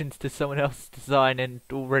additions to someone else's design and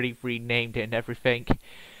already renamed it and everything.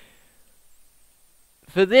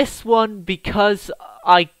 For this one, because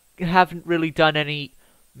I haven't really done any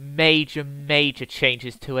major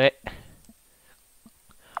changes to it,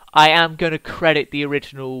 I am going to credit the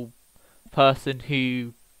original person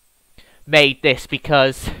who made this,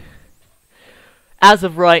 because as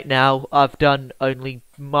of right now, I've done only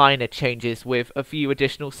minor changes with a few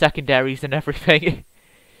additional secondaries and everything.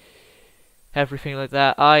 Everything like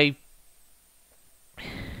that.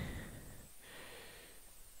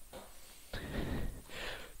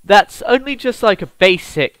 That's only just like a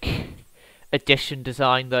basic addition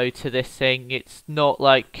design though to this thing. It's not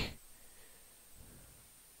like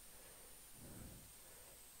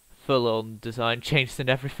full on design changes and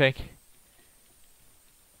everything.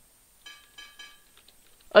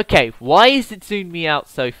 Okay, why is it zoomed me out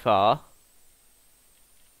so far?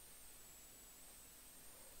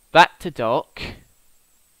 Back to dock.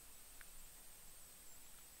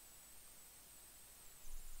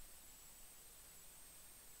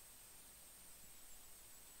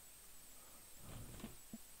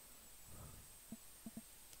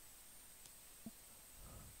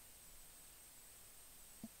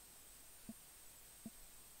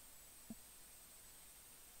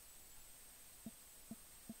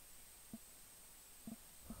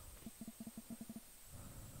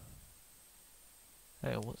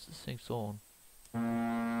 Hey, what's this thing's on?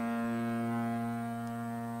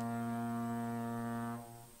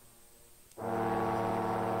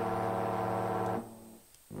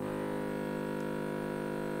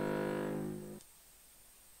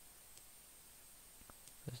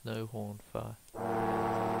 There's no horn fire.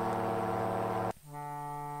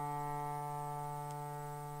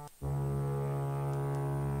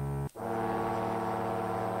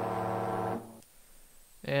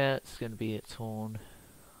 Yeah, it's gonna be its horn.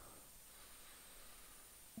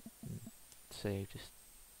 Save, just...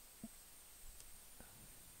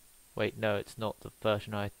 Wait, no, it's not the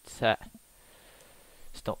version I set.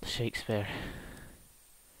 It's not the Shakespeare.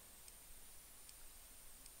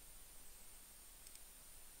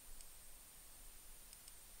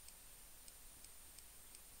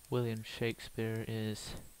 William Shakespeare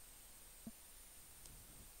is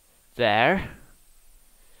there.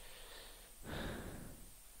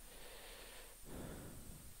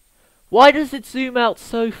 Why does it zoom out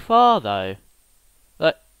so far though?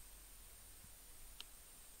 Like,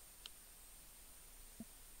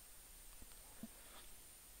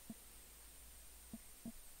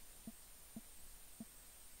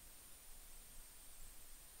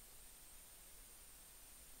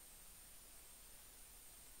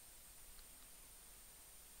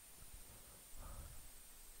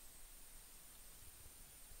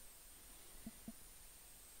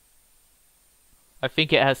 I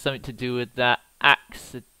think it has something to do with that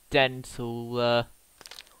accidental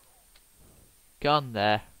gun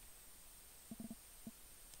there.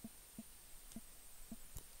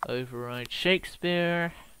 Override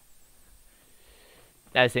Shakespeare.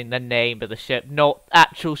 As in the name of the ship, not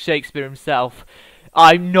actual Shakespeare himself.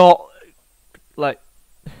 I'm not... like...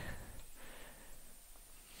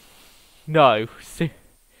 No.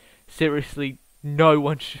 Seriously, no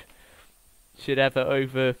one should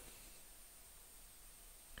ever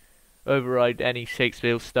override any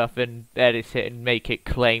Shakespeare stuff and edit it and make it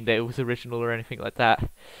claim that it was original or anything like that.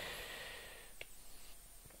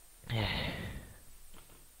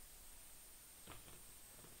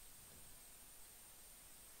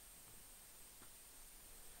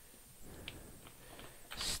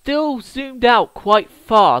 Still zoomed out quite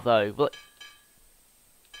far though, but...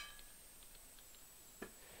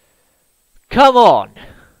 Come on!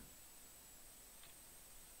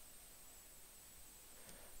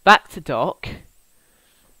 Back to dock.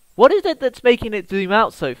 What is it that's making it zoom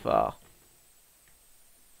out so far?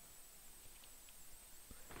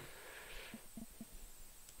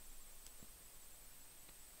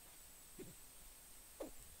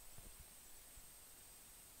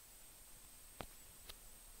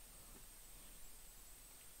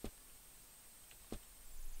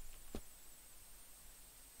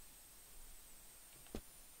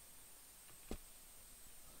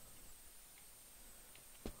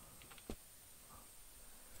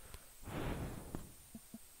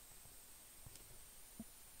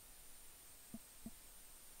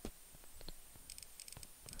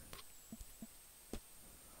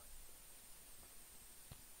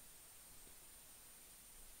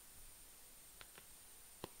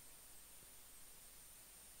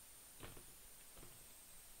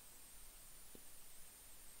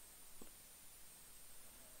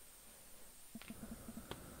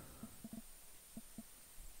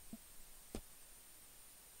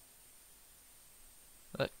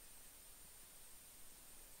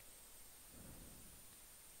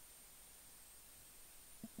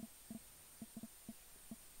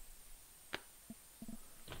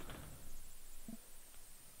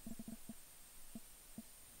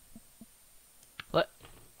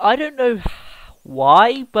 I don't know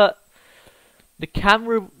why, but the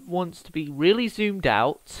camera wants to be really zoomed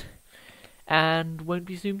out and won't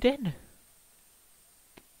be zoomed in.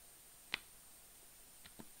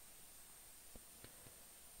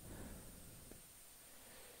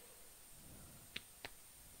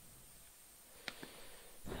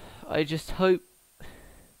 I just hope...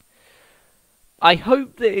 I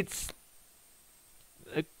hope that it's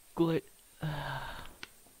a glitch.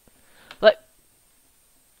 Like,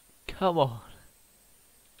 come on.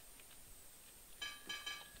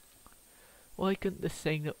 Why couldn't this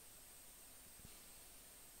thing that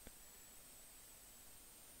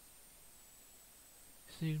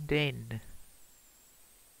zoomed in?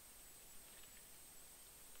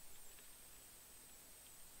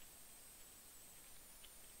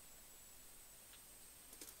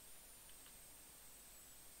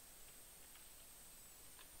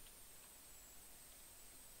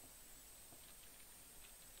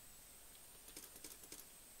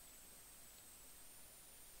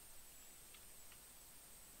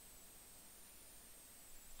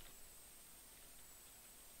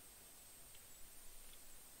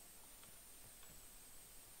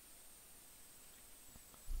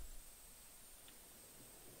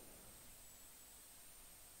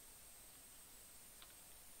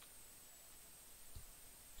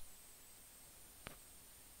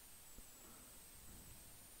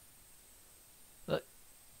 Look.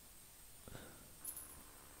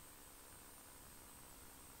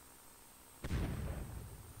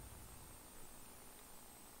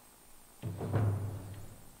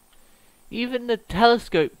 Even the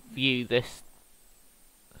telescope view, this...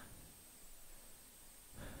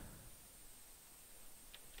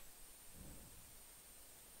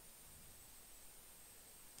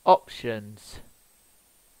 Options.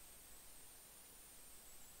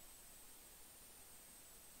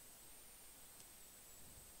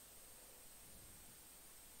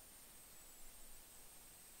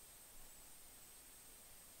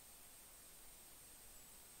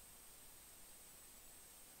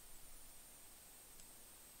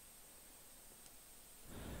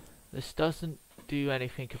 This doesn't do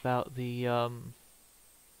anything about the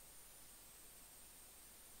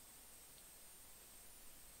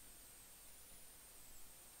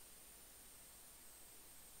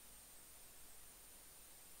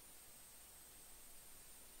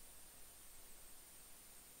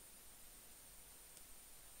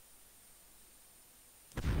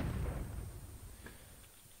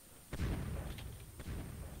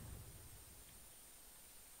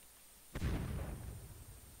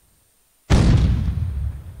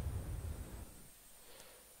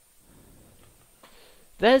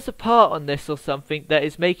there's a part on this or something that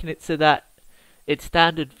is making it so that its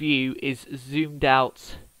standard view is zoomed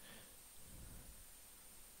out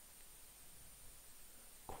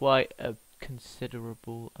quite a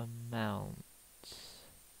considerable amount.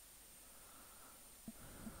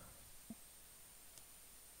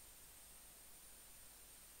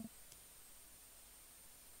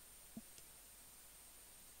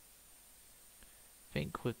 I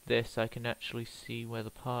think with this I can actually see where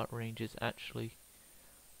the part ranges actually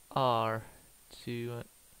are to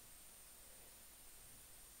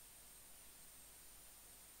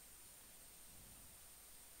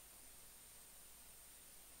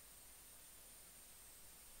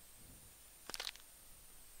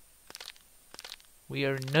we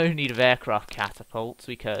are in no need of aircraft catapults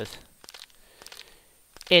because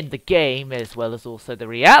in the game, as well as also the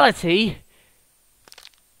reality,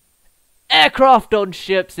 aircraft on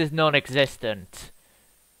ships is non-existent.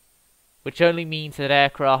 Which only means that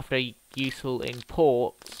aircraft are useful in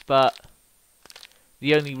ports, but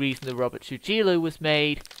the only reason the Robert Trujillo was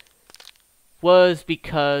made was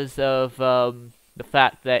because of the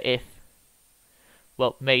fact that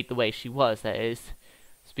made the way she was, that is.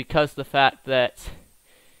 It's because of the fact that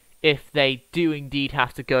if they do indeed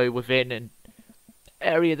have to go within an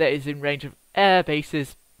area that is in range of air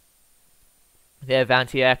bases, they have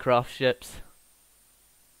anti-aircraft ships.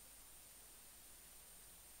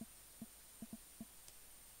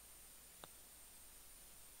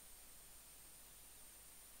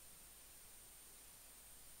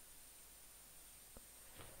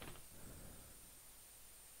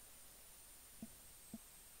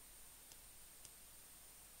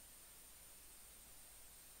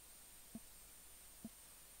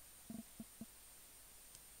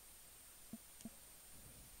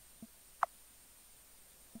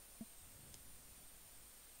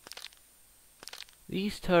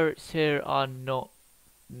 These turrets here are not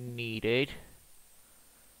needed.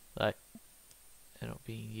 Like, they're not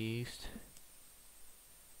being used.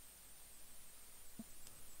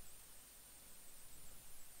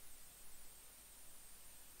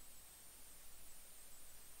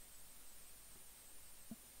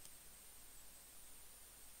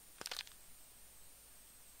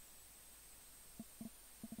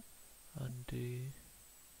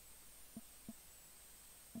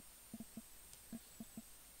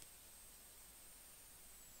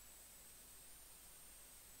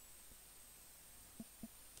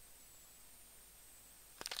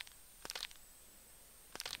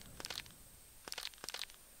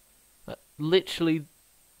 Literally,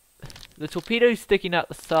 the torpedoes sticking out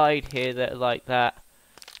the side here that are like that.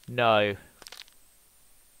 No.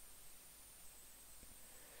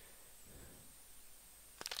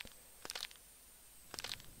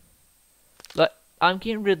 Like, I'm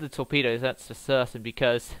getting rid of the torpedoes, that's for certain,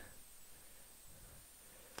 because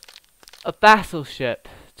a battleship,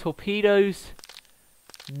 torpedoes,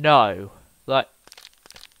 no. Like,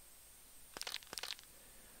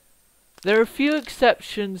 there are a few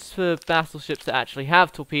exceptions for battleships that actually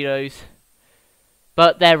have torpedoes,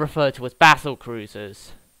 but they're referred to as battle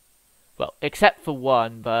cruisers. Well, except for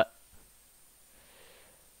one, but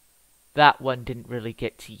that one didn't really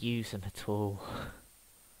get to use them at all.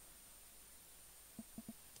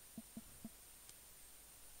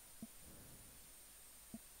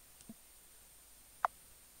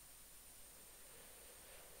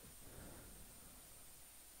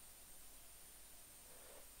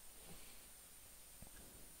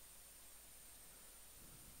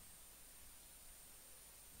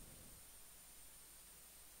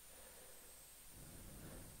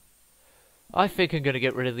 I think I'm going to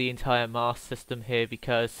get rid of the entire mast system here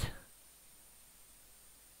because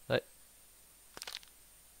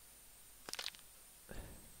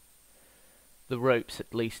the ropes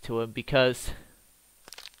at least to them, because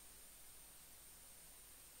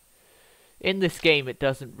in this game it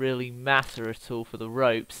doesn't really matter at all for the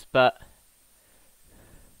ropes,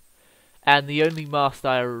 and the only mast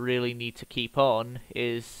I really need to keep on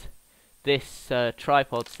is this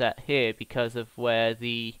tripod set here because of where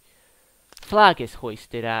the flag is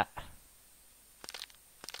hoisted at.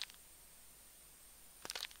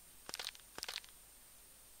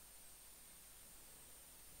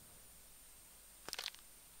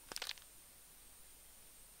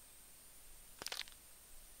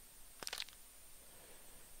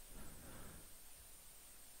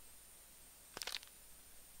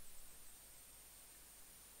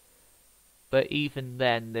 But even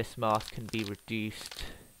then, this mast can be reduced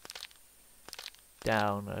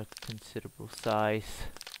down a considerable size.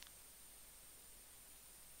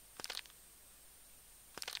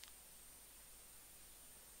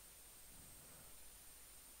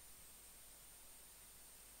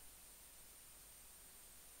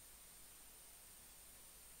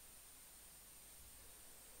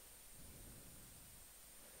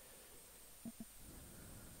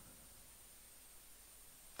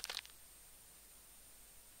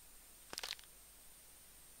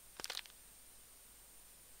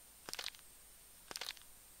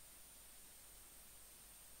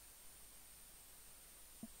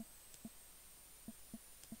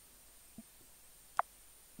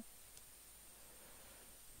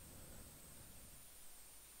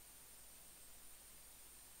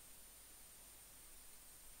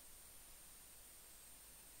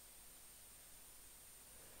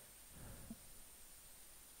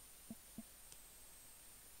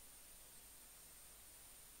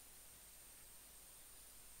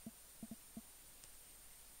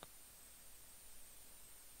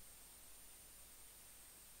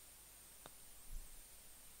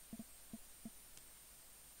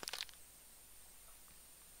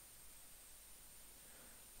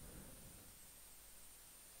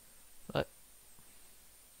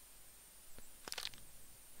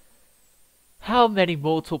 How many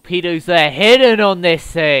more torpedoes are hidden on this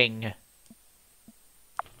thing?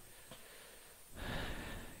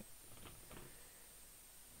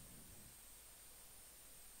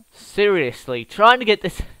 Seriously, trying to get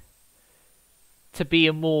this to be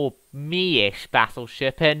a more me-ish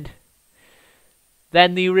battleship, and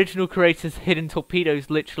then the original creator's hidden torpedoes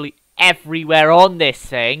literally everywhere on this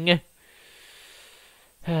thing.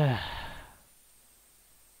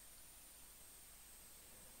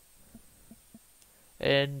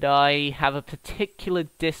 And I have a particular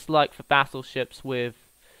dislike for battleships with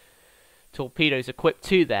torpedoes equipped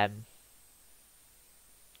to them.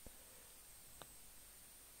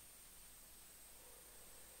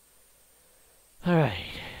 Alright.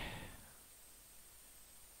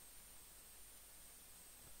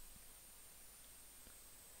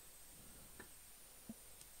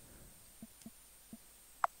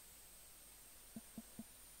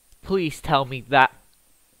 Please tell me that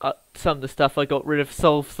some of the stuff I got rid of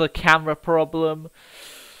solves the camera problem.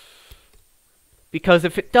 Because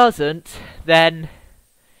if it doesn't, then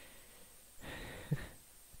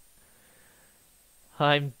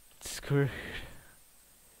I'm screwed.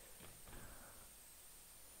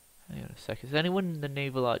 on a sec. Is there anyone in the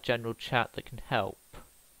NavalArt general chat that can help?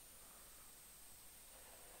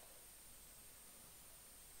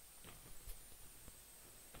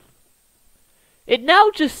 It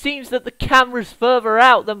now just seems that the camera's further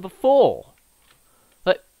out than before.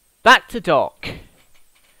 Like, back to dock.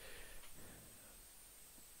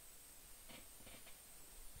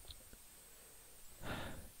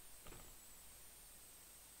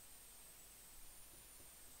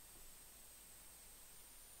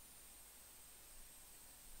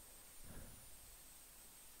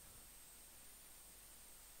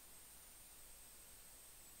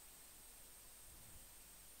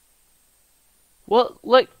 What,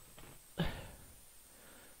 like,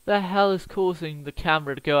 the hell is causing the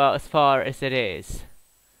camera to go out as far as it is?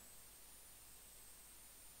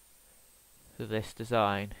 For this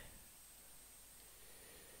design.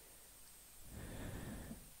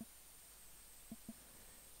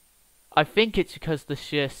 I think it's because the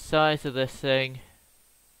sheer size of this thing.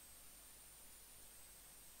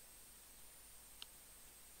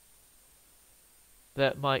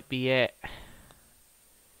 That might be it.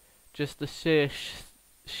 Just the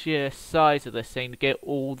sheer size of this thing to get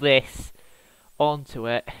all this onto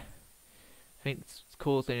it. I think it's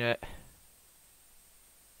causing it.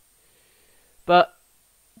 But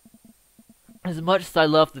as much as I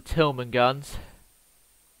love the Tillman guns,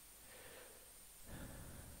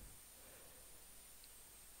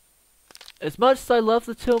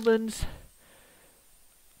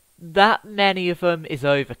 that many of them is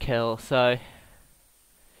overkill, so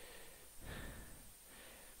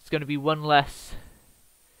it's going to be one less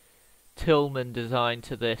Tillman design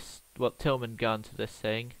to this, well, Tillman gun to this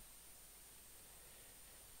thing.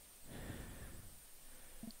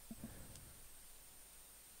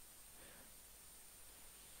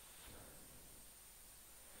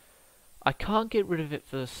 I can't get rid of it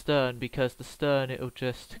for the stern, because the stern it'll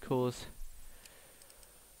just cause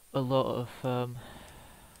a lot of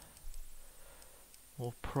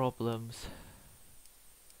more problems.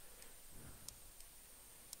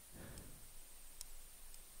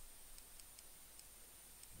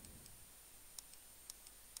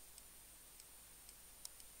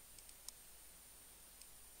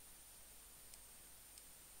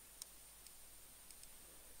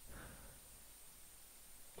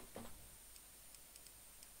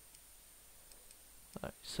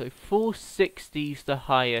 Right, so 460 is the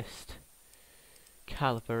highest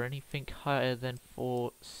caliber. Anything higher than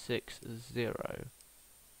 460?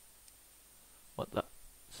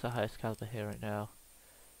 That's the highest caliber here right now.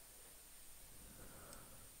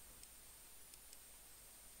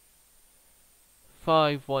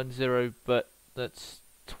 .510, but that's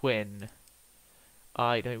twin.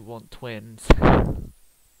 I don't want twins.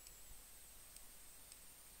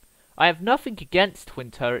 I have nothing against twin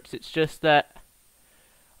turrets, it's just that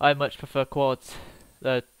I much prefer quads.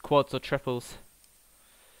 Quads or triples.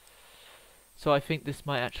 So I think this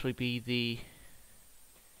might actually be the...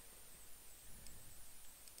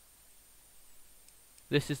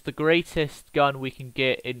 This is the greatest gun we can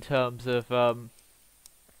get in terms of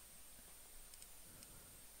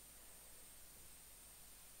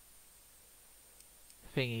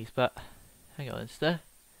thingies, but hang on, is there?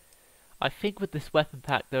 I think with this weapon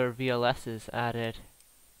pack there are VLSs added.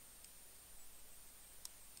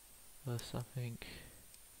 Or something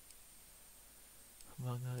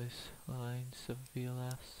among those lines of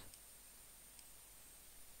VLS.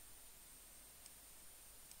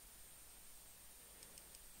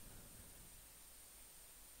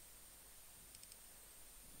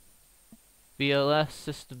 VLS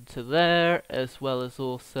system to there, as well as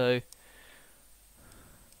also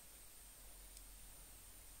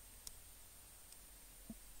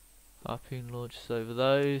harpoon launchers over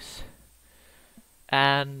those,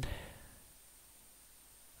 and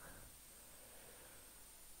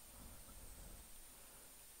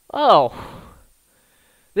oh,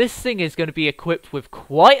 this thing is going to be equipped with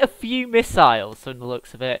quite a few missiles from the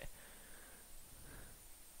looks of it.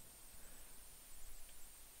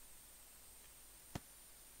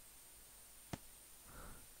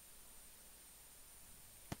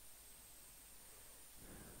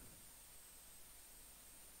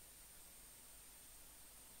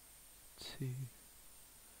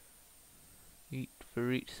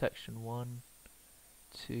 For each section, 1,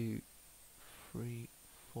 2, 3,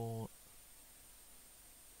 4,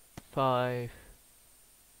 5,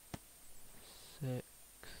 6.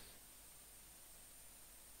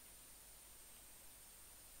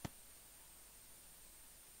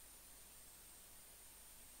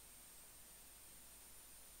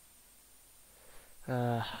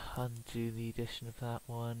 Undo the addition of that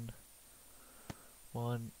one.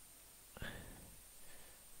 1,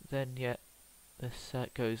 then yet this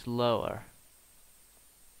set goes lower.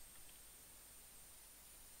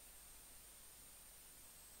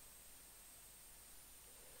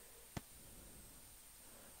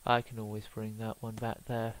 I can always bring that one back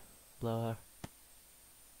there lower.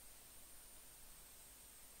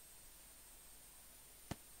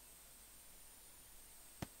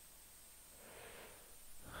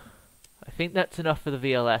 I think that's enough for the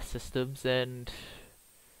VLS systems, and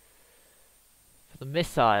for the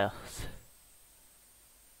missiles,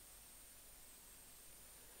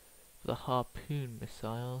 the harpoon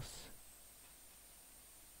missiles,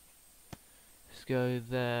 let's go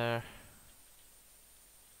there.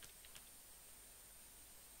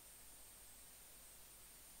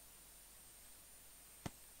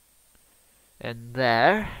 And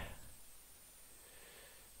there.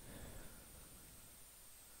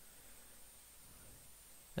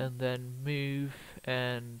 And then move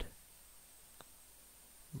and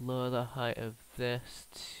lower the height of this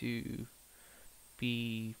to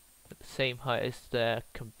be at the same height as their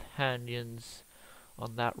companions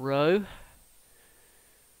on that row.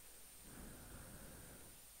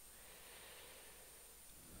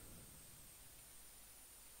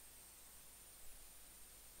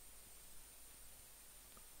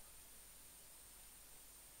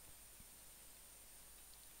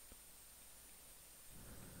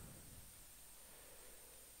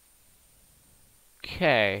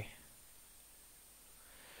 Okay.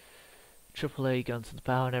 AAA guns in the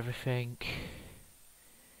bow and everything.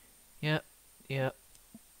 Yep, yep.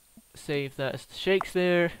 Save that as the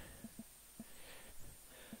Shakespeare.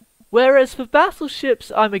 Whereas for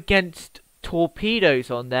battleships, I'm against torpedoes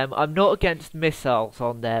on them. I'm not against missiles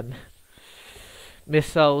on them.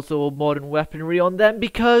 Missiles or modern weaponry on them,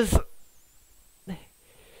 because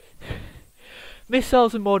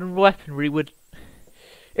missiles and modern weaponry would,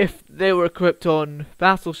 if they were equipped on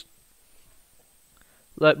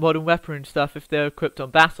like modern weaponry and stuff, if they were equipped on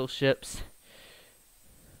battleships,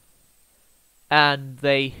 and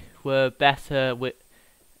they were better with,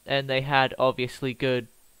 and they had obviously good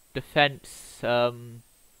defense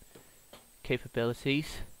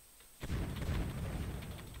capabilities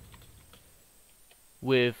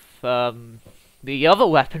with the other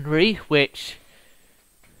weaponry, which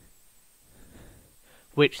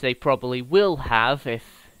they probably will have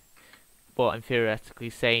if what I'm theoretically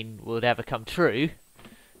saying would ever come true.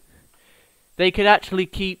 They could actually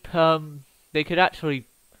keep they could actually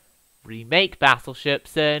remake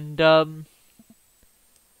battleships and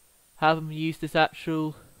have them used as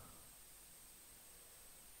actual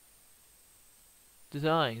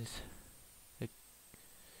designs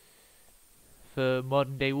for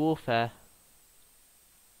modern day warfare.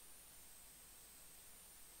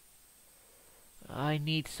 I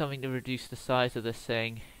need something to reduce the size of this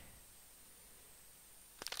thing.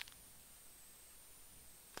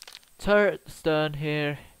 Turret at the stern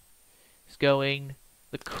here is going.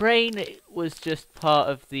 The crane was just part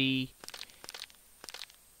of the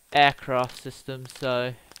aircraft system,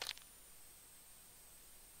 so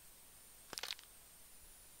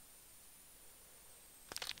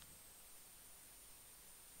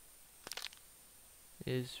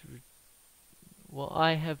what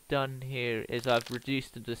I have done here is I've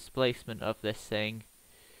reduced the displacement of this thing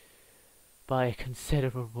by a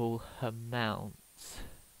considerable amount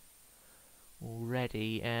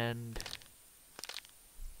already, and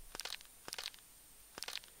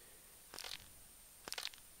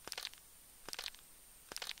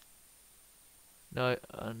no,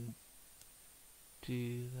 undo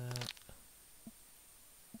that.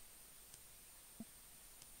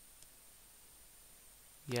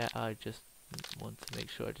 Yeah, I just want to make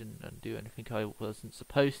sure I didn't undo anything I wasn't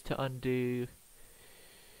supposed to undo.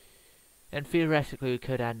 And theoretically we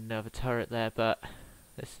could add another turret there, but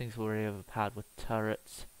this thing's already overpowered with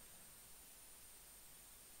turrets.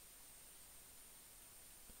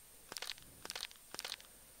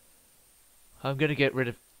 I'm gonna get rid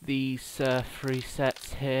of these 3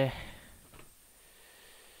 sets here.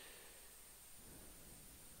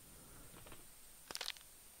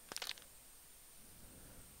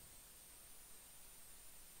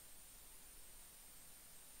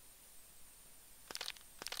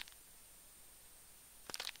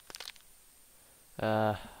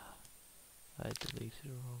 I deleted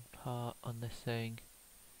the wrong part on this thing.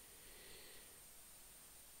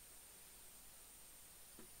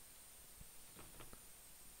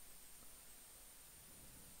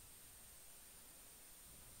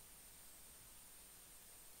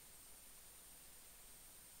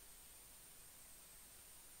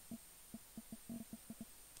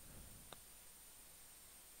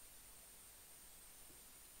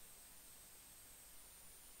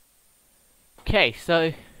 Okay,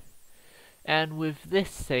 so, and with this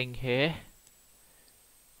thing here,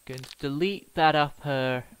 going to delete that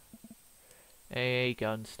upper AA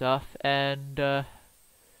gun stuff and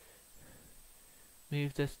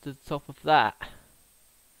move this to the top of that.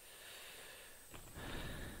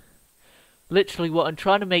 Literally what I'm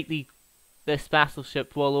trying to make this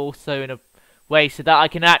battleship while also in a way so that I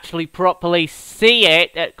can actually properly see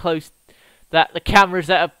it at close, that the camera's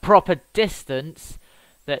at a proper distance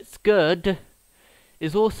that's good,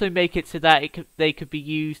 is also make it so that they could be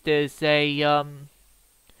used as a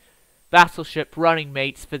battleship running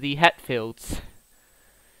mates for the Hetfields.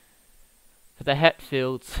 For the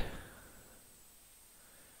Hetfields.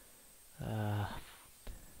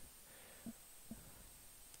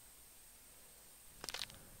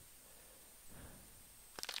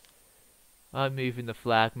 I'm moving the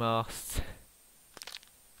flag mast.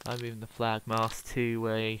 I'm moving the flag mast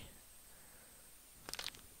to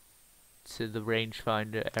the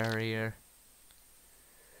rangefinder area.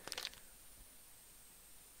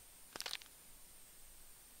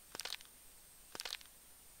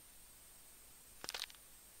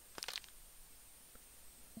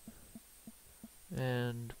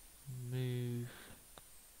 And move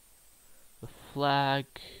the flag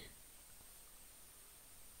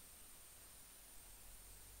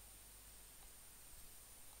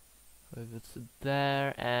over to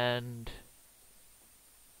there, and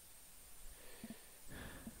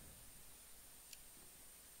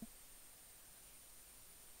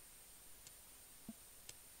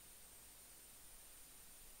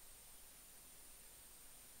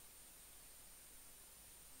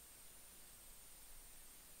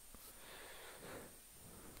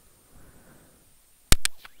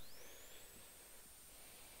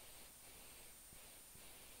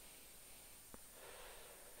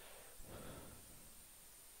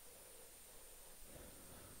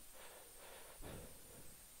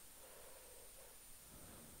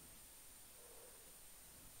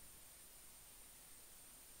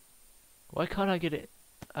why can't I get it?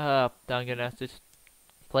 I'm gonna have to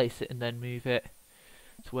place it and then move it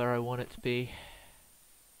to where I want it to be.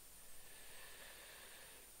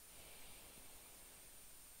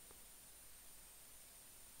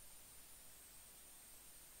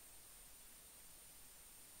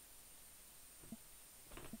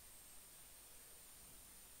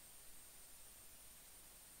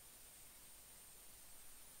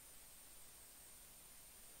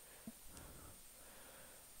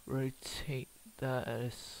 Rotate that at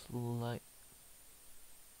a slight.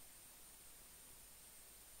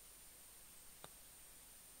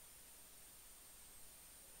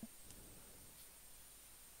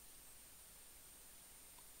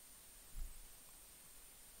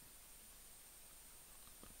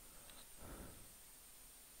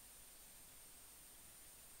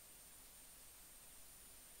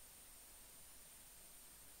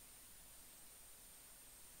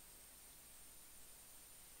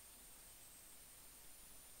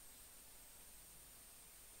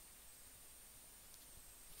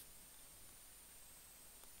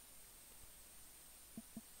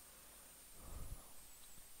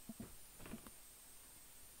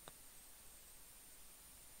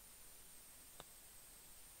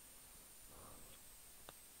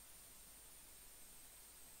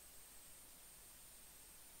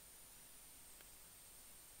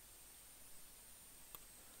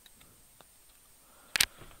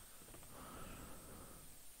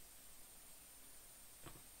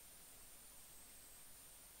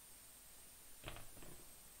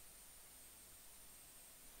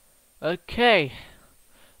 Okay,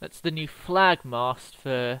 that's the new flag mast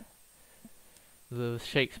for the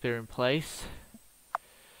Shakespeare place.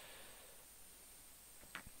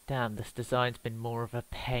 Damn, this design's been more of a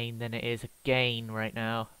pain than it is a gain right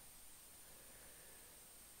now.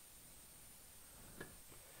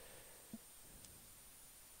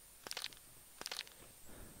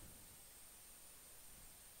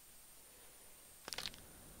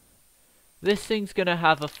 This thing's gonna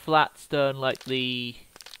have a flat stern like the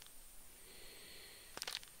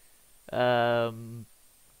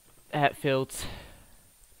Hetfields.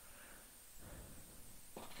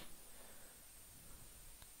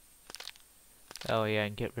 Oh yeah,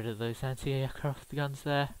 and get rid of those anti-aircraft guns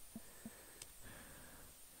there.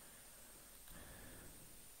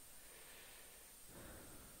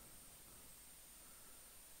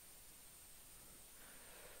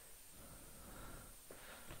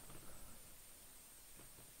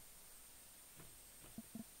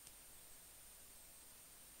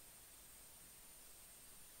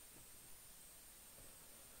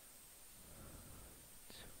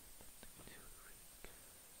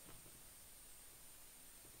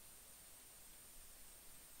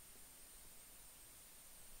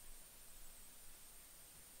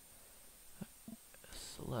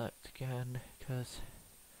 again, because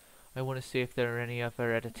I want to see if there are any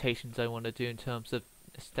other editations I want to do in terms of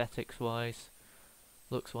aesthetics wise,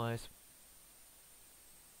 looks wise.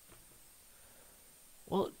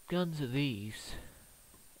 What guns are these?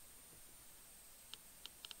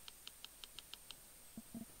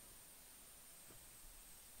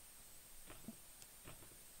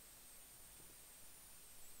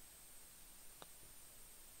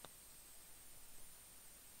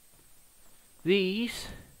 These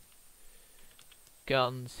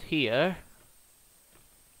guns here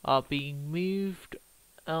are being moved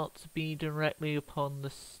out to be directly upon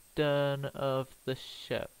the stern of the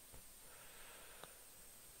ship.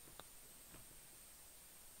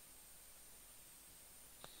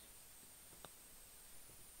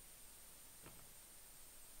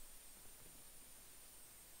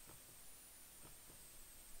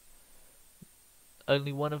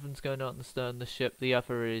 Only one of them's going out on the stern of the ship, the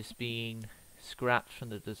other is being scrapped from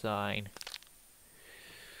the design.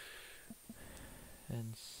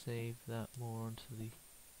 And save that more onto the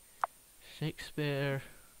Shakespeare.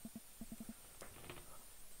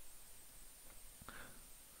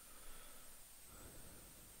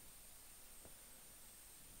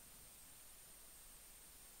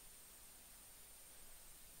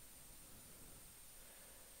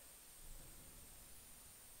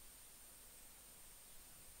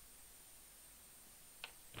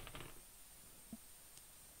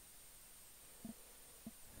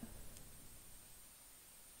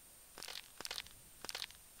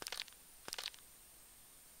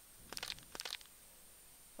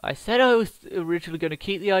 I said I was originally going to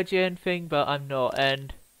keep the IGN thing, but I'm not,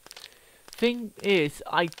 and thing is,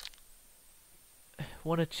 I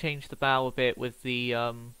want to change the bow a bit with the,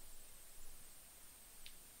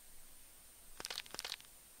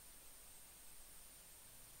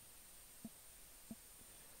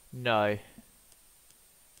 no.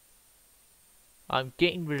 I'm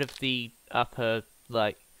getting rid of the upper,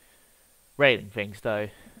 like, railing things, though.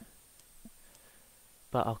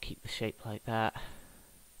 But I'll keep the shape like that.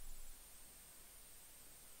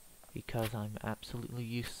 Because I'm absolutely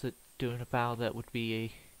used to doing a bow that would be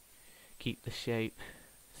a keep the shape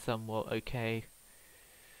somewhat okay.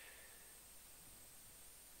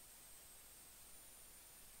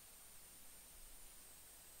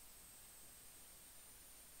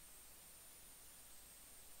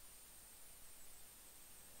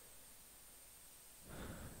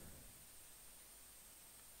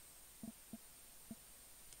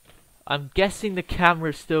 I'm guessing the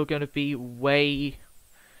camera's still going to be way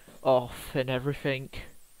off and everything.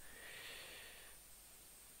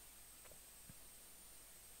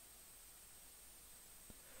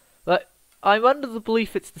 But I'm under the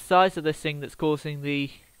belief it's the size of this thing that's causing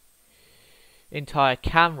the entire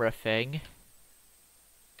camera thing.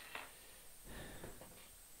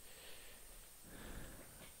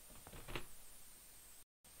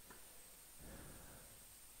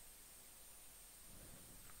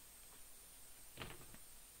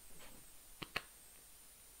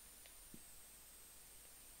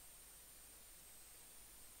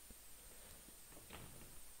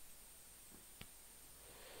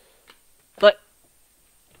 But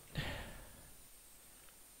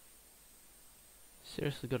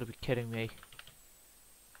seriously, gotta be kidding me.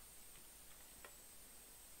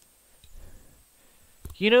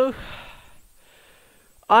 You know,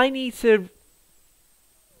 I need to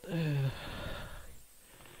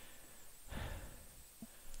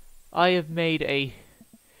I have made a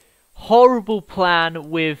horrible plan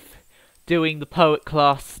with doing the poet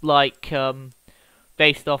class, like,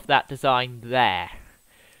 based off that design there.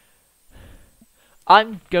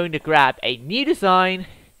 I'm going to grab a new design,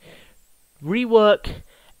 rework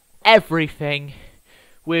everything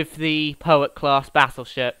with the poet class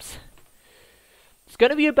battleships. It's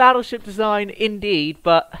going to be a battleship design indeed,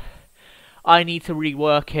 but I need to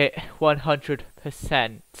rework it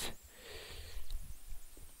 100%.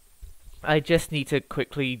 I just need to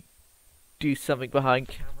quickly do something behind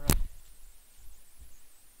camera.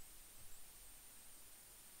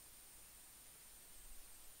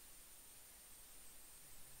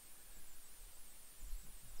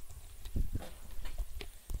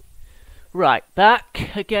 Right,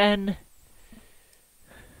 back again.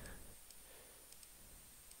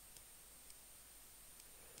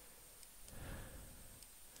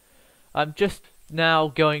 I'm just now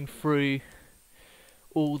going through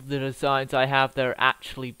all the designs I have that are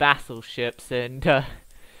actually battleships, and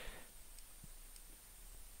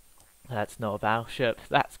that's not a battleship,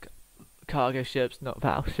 that's cargo ships, not a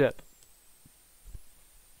battleship.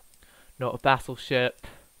 Not a battleship.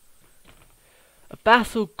 A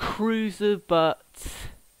battle cruiser, but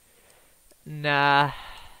nah.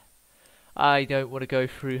 I don't want to go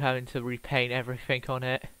through having to repaint everything on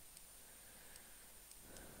it.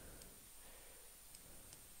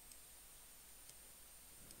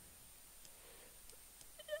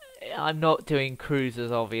 I'm not doing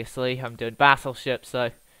cruisers, obviously. I'm doing battleships,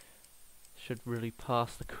 so should really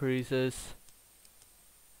pass the cruisers.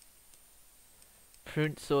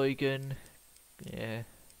 Prince Eugen, yeah,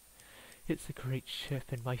 it's a great ship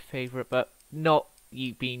and my favourite, but not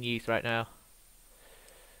being used right now.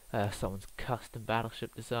 Someone's custom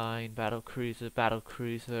battleship design, battle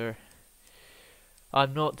cruiser.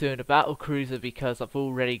 I'm not doing a battle cruiser because I've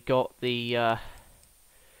already got the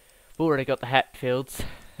Hetfields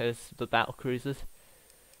as the battle cruisers.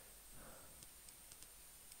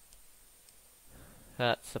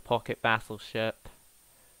 That's a pocket battleship.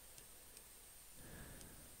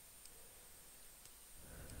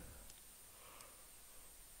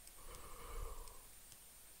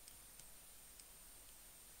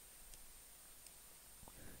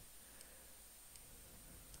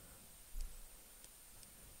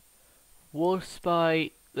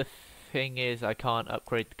 Warspite, the thing is I can't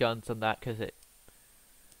upgrade the guns on that because it...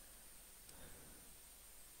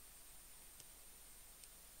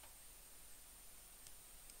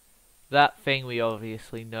 That thing we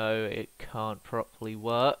obviously know it can't properly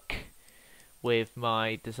work with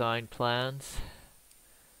my design plans.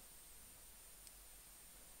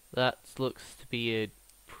 That looks to be a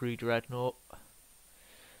pre-dreadnought.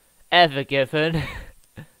 Ever given.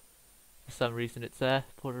 For some reason it's there.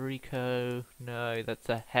 Puerto Rico, no, that's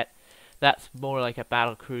a that's more like a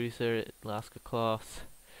battle cruiser, Alaska class.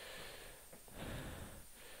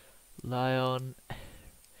 Lion.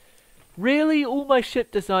 Really, all my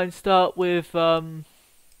ship designs start with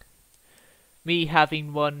me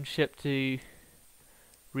having one ship to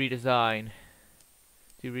redesign.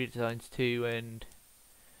 Do redesigns too and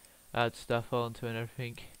add stuff onto and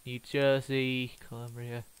everything. New Jersey,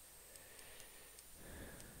 Columbia.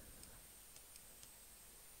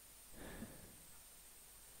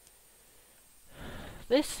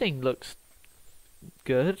 This thing looks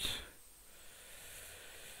good.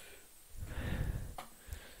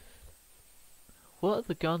 What are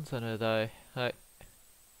the guns on her though? Like,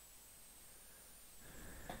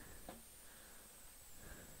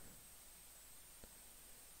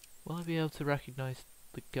 will I be able to recognise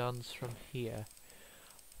the guns from here?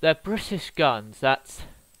 They're British guns, they're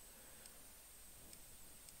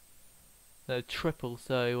triple,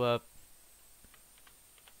 so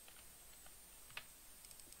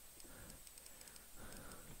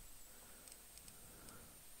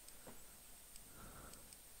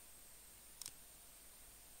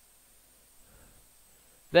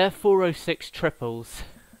they're 406 triples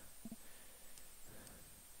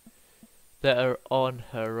that are on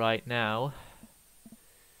her right now.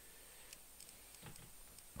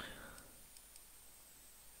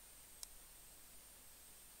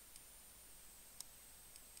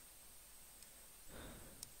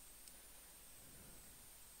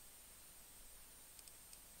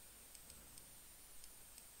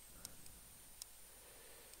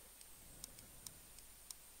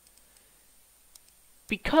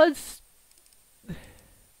 Because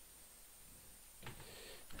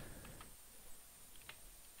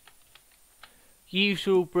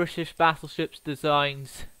usual British battleships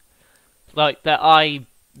designs, like that I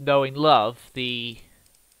know and love,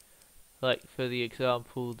 like for the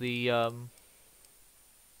example, the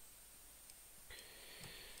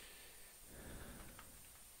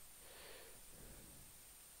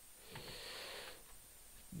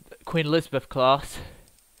Queen Elizabeth class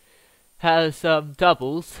has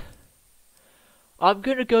doubles. I'm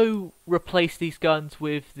gonna go replace these guns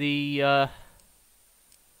with the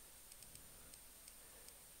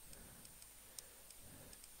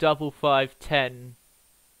double 510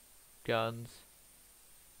 guns.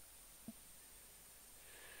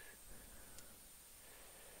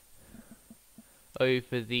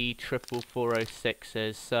 Over the triple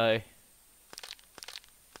 406s, so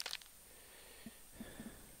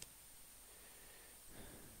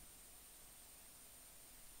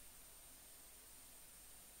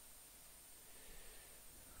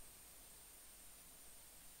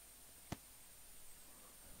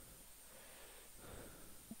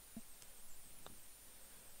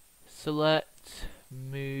select,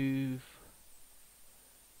 move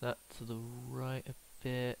that to the right a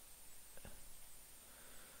bit.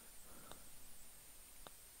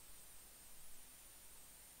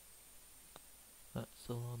 That's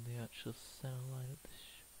along the actual center line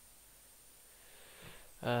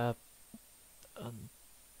of the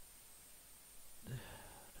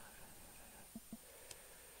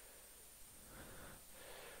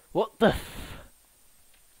what the f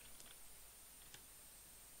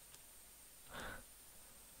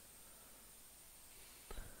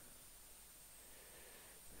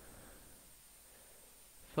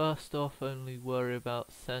first off only worry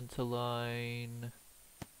about center line.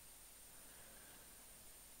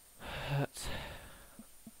 That's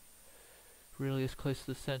really as close to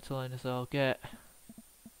the center line as I'll get.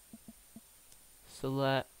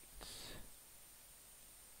 Select.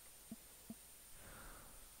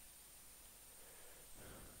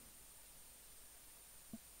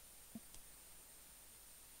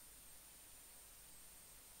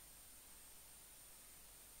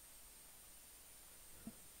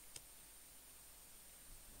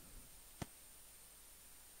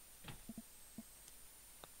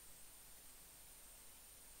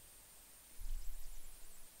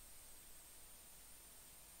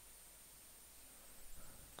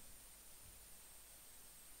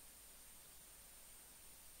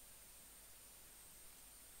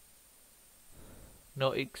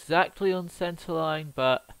 Not exactly on center line,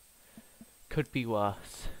 but could be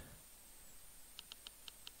worse.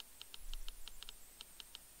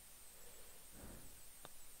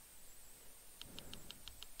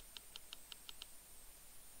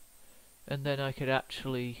 And then I could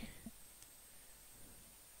actually...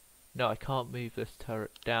 No, I can't move this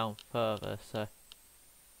turret down further, so...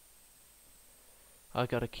 I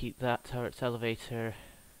gotta keep that turret's elevator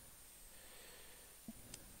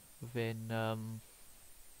within,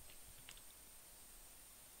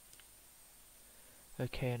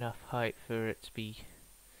 okay enough height for it to be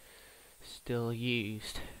still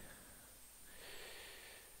used.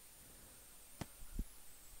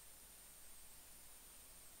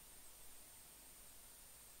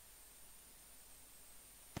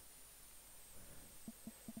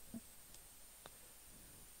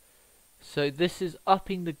 So this is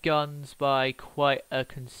upping the guns by quite a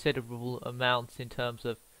considerable amount in terms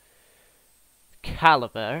of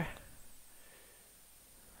caliber.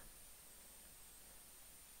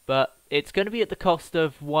 But it's going to be at the cost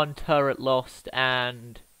of one turret lost,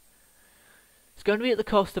 and it's going to be at the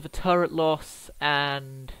cost of a turret loss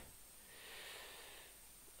and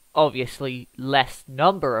obviously less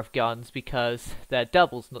number of guns because they're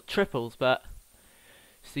doubles, not triples, but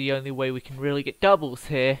it's the only way we can really get doubles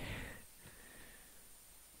here.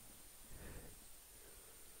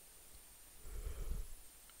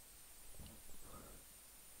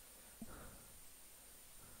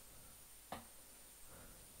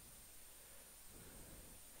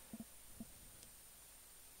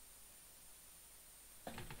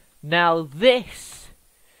 Now this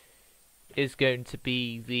is going to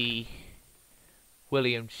be the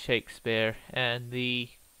William Shakespeare, and the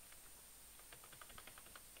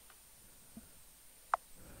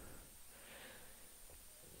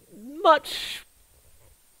much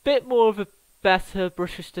bit more of a better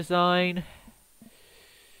British design.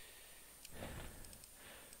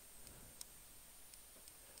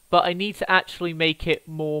 But I need to actually make it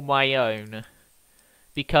more my own,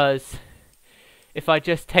 because if I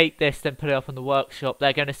just take this and put it up in the workshop,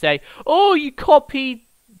 they're going to say, oh, you copied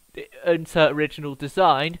insert original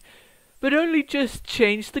design, but only just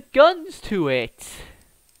changed the guns to it.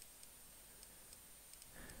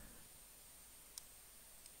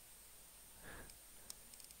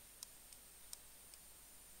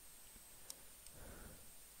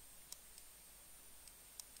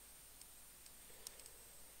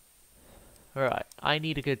 Alright, I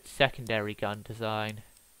need a good secondary gun design.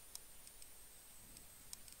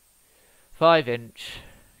 5-inch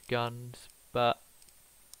guns, but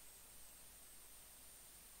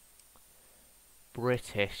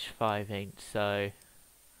British 5-inch, so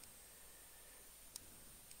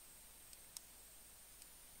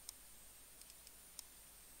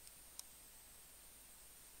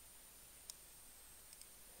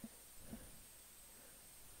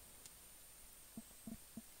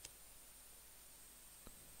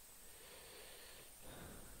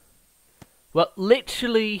well,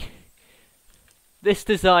 literally, this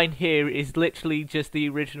design here is literally just the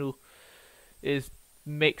original, is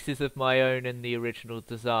mixes of my own and the original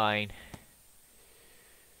design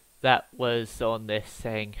that was on this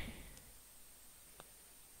thing.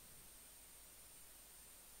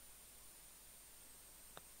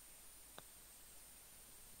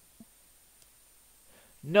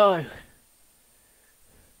 No!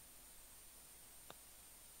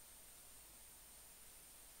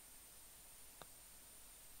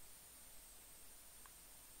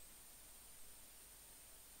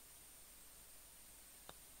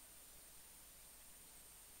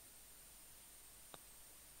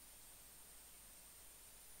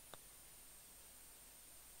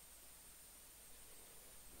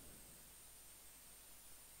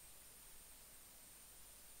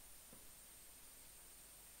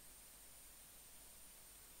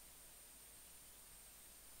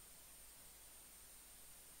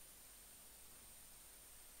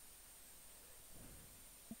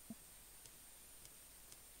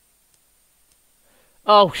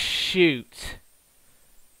 Oh, shoot.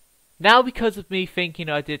 Now, because of me thinking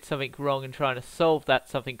I did something wrong and trying to solve that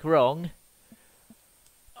something wrong,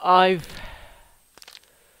 I've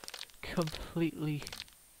completely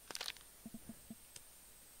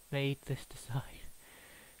made this design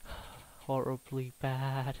horribly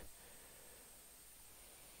bad.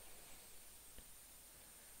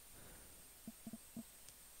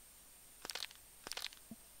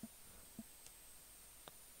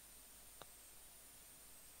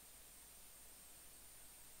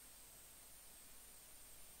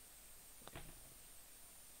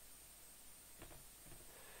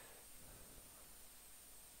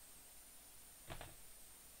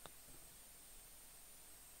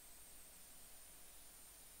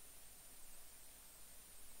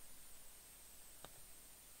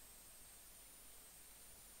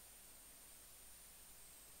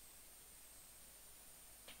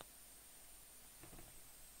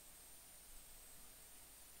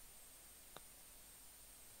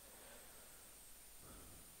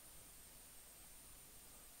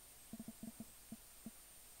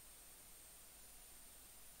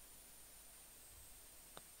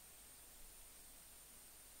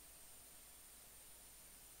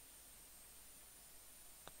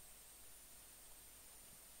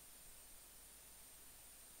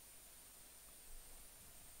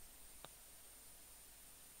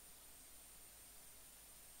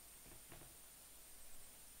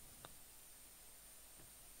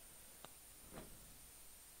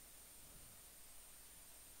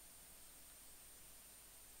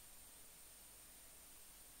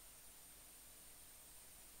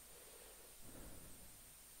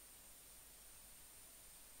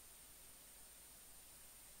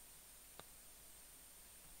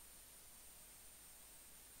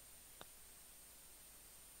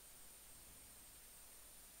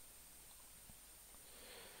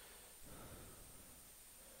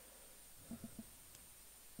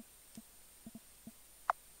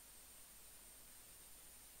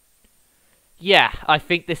 Yeah, I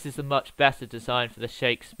think this is a much better design for the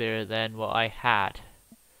Shakespeare than what I had.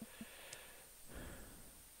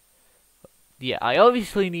 Yeah, I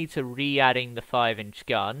obviously need to re-adding the 5-inch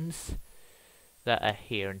guns that are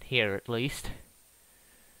here and here at least.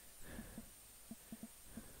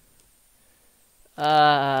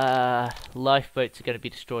 Lifeboats are going to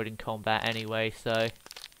be destroyed in combat anyway, so...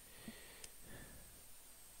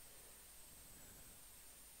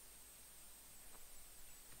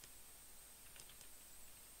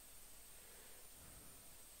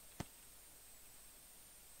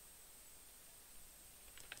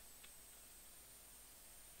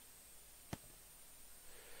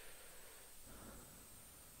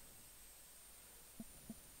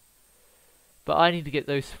 But I need to get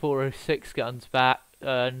those 406 guns back.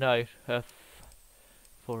 No,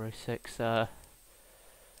 406,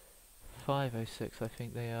 506 I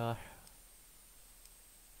think they are.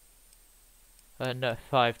 No,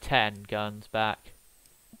 510 guns back.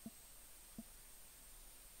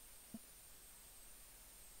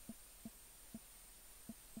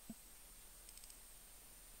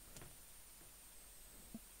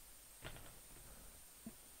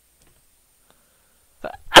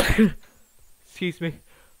 Excuse me.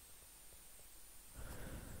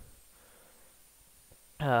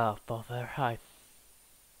 Oh, bother. Hi.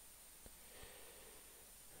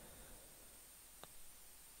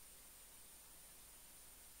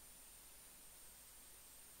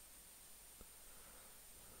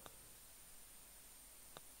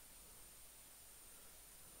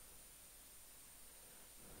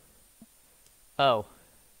 Oh.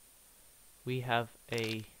 We have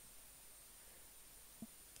a...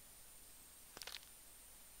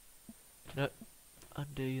 No,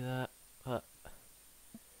 undo that.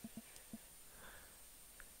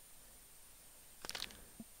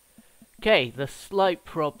 Okay, the slight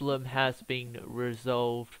problem has been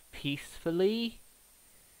resolved peacefully.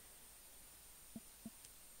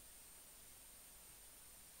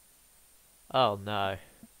 Oh no.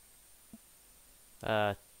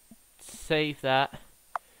 Save that.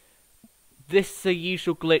 This is a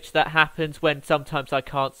usual glitch that happens when sometimes I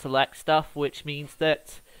can't select stuff, which means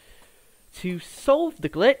that to solve the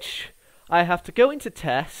glitch, I have to go into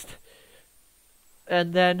test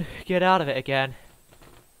and then get out of it again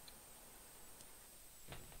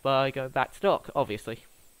by going back to dock, obviously.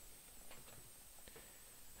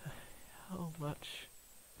 How much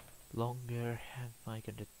longer am I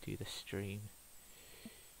going to do the stream?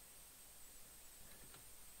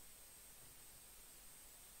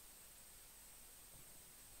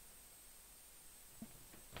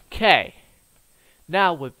 Okay,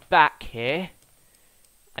 now we're back here,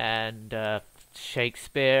 and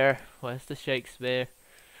Shakespeare, where's the Shakespeare?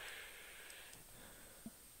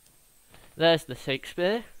 There's the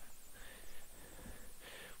Shakespeare.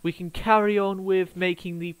 We can carry on with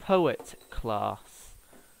making the poet class.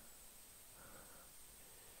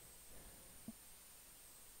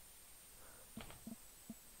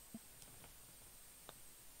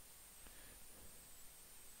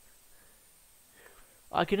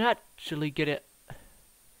 I can actually get it.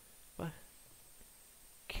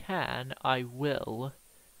 I will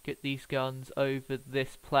get these guns over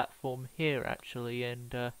this platform here actually,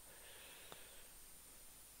 and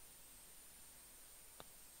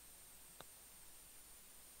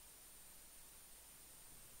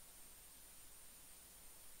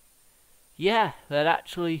yeah, that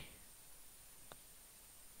actually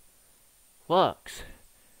works.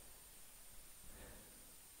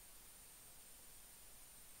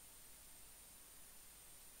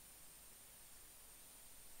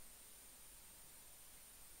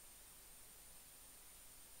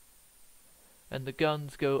 And the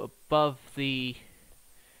guns go above the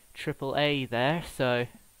AAA there, so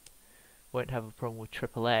won't have a problem with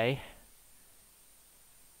AAA.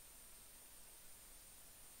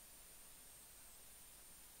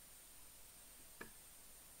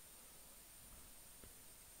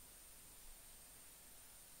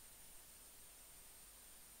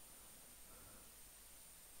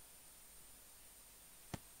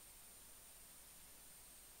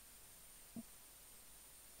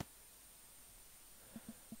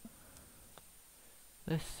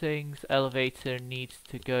 This thing's elevator needs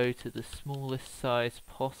to go to the smallest size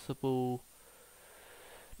possible.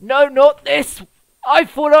 No, not this! I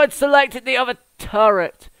thought I'd selected the other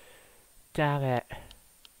turret! Damn it.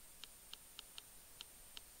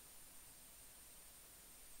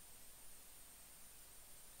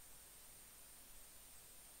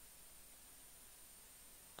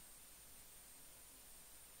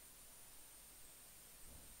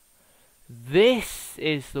 This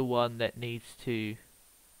is the one that needs to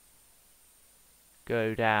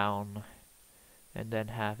go down and then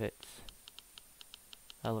have its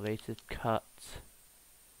elevator cut.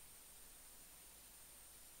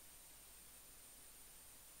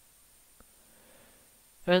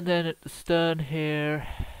 And then at the stern here,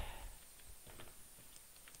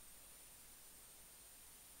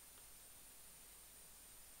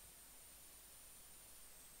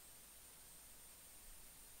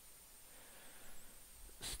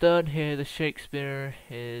 the Shakespeare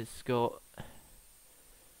has got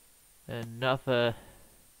another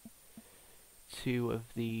 2 of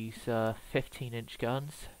these 15-inch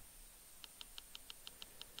guns.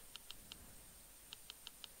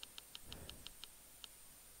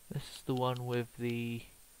 This is the one with the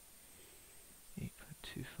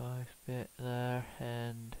 8.25 bit there,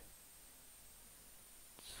 and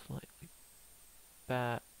slightly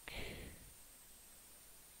back.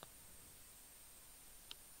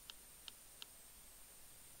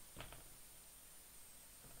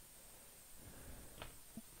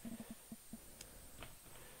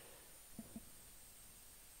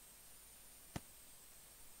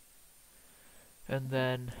 And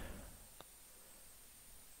then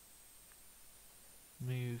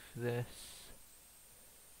move this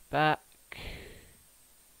back.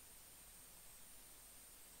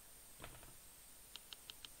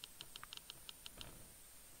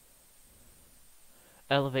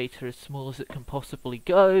 Elevator as small as it can possibly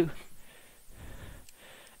go.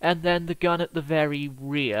 And then the gun at the very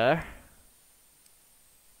rear.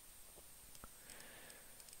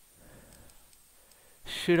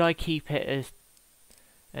 Should I keep it as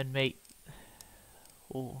and make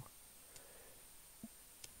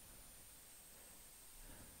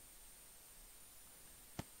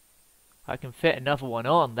I can fit another one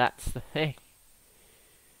on, that's the thing.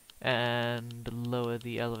 And lower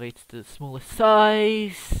the elevator to the smallest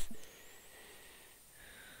size.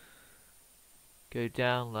 Go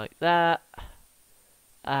down like that.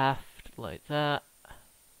 Aft like that.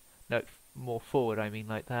 No, more forward I mean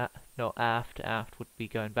like that. Not aft. Aft would be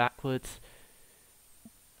going backwards.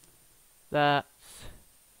 That.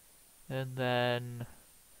 And then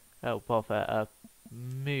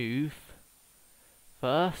move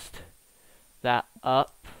first. That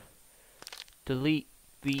up. Delete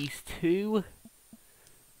these 2.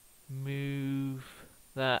 Move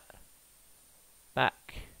that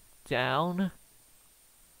back down.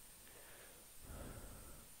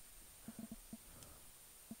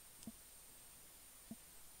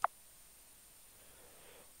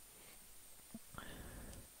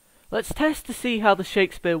 Let's test to see how the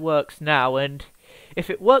Shakespeare works now, and if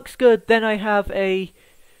it works good, then I have a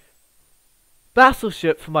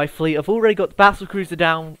battleship for my fleet. I've already got the battle cruiser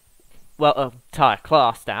down, well, entire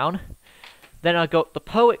class down. Then I got the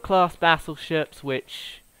poet class battleships,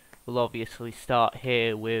 which we'll obviously start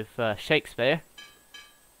here with Shakespeare.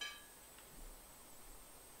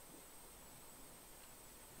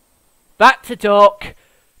 Back to dock!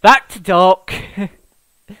 Back to dock!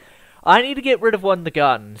 I need to get rid of one of the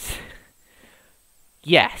guns.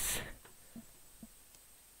 Yes.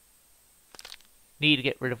 Need to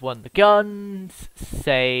get rid of one of the guns.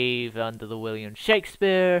 Save under the William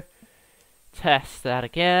Shakespeare. Test that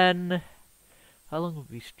again. How long will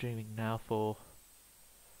we be streaming now for?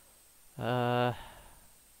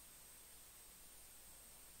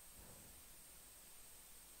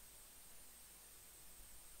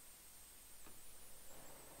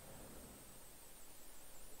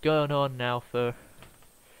 Going on now for...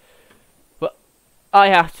 But I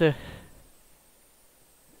have to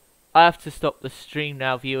stop the stream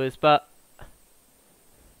now, viewers, but...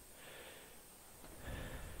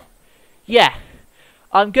 Yeah.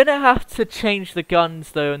 I'm gonna have to change the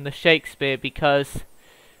guns, though, in the Shakespeare, because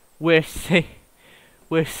we're sinking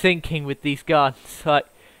with these guns. Like,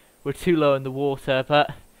 we're too low in the water,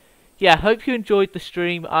 but... Yeah, hope you enjoyed the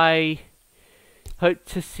stream. I hope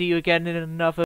to see you again in another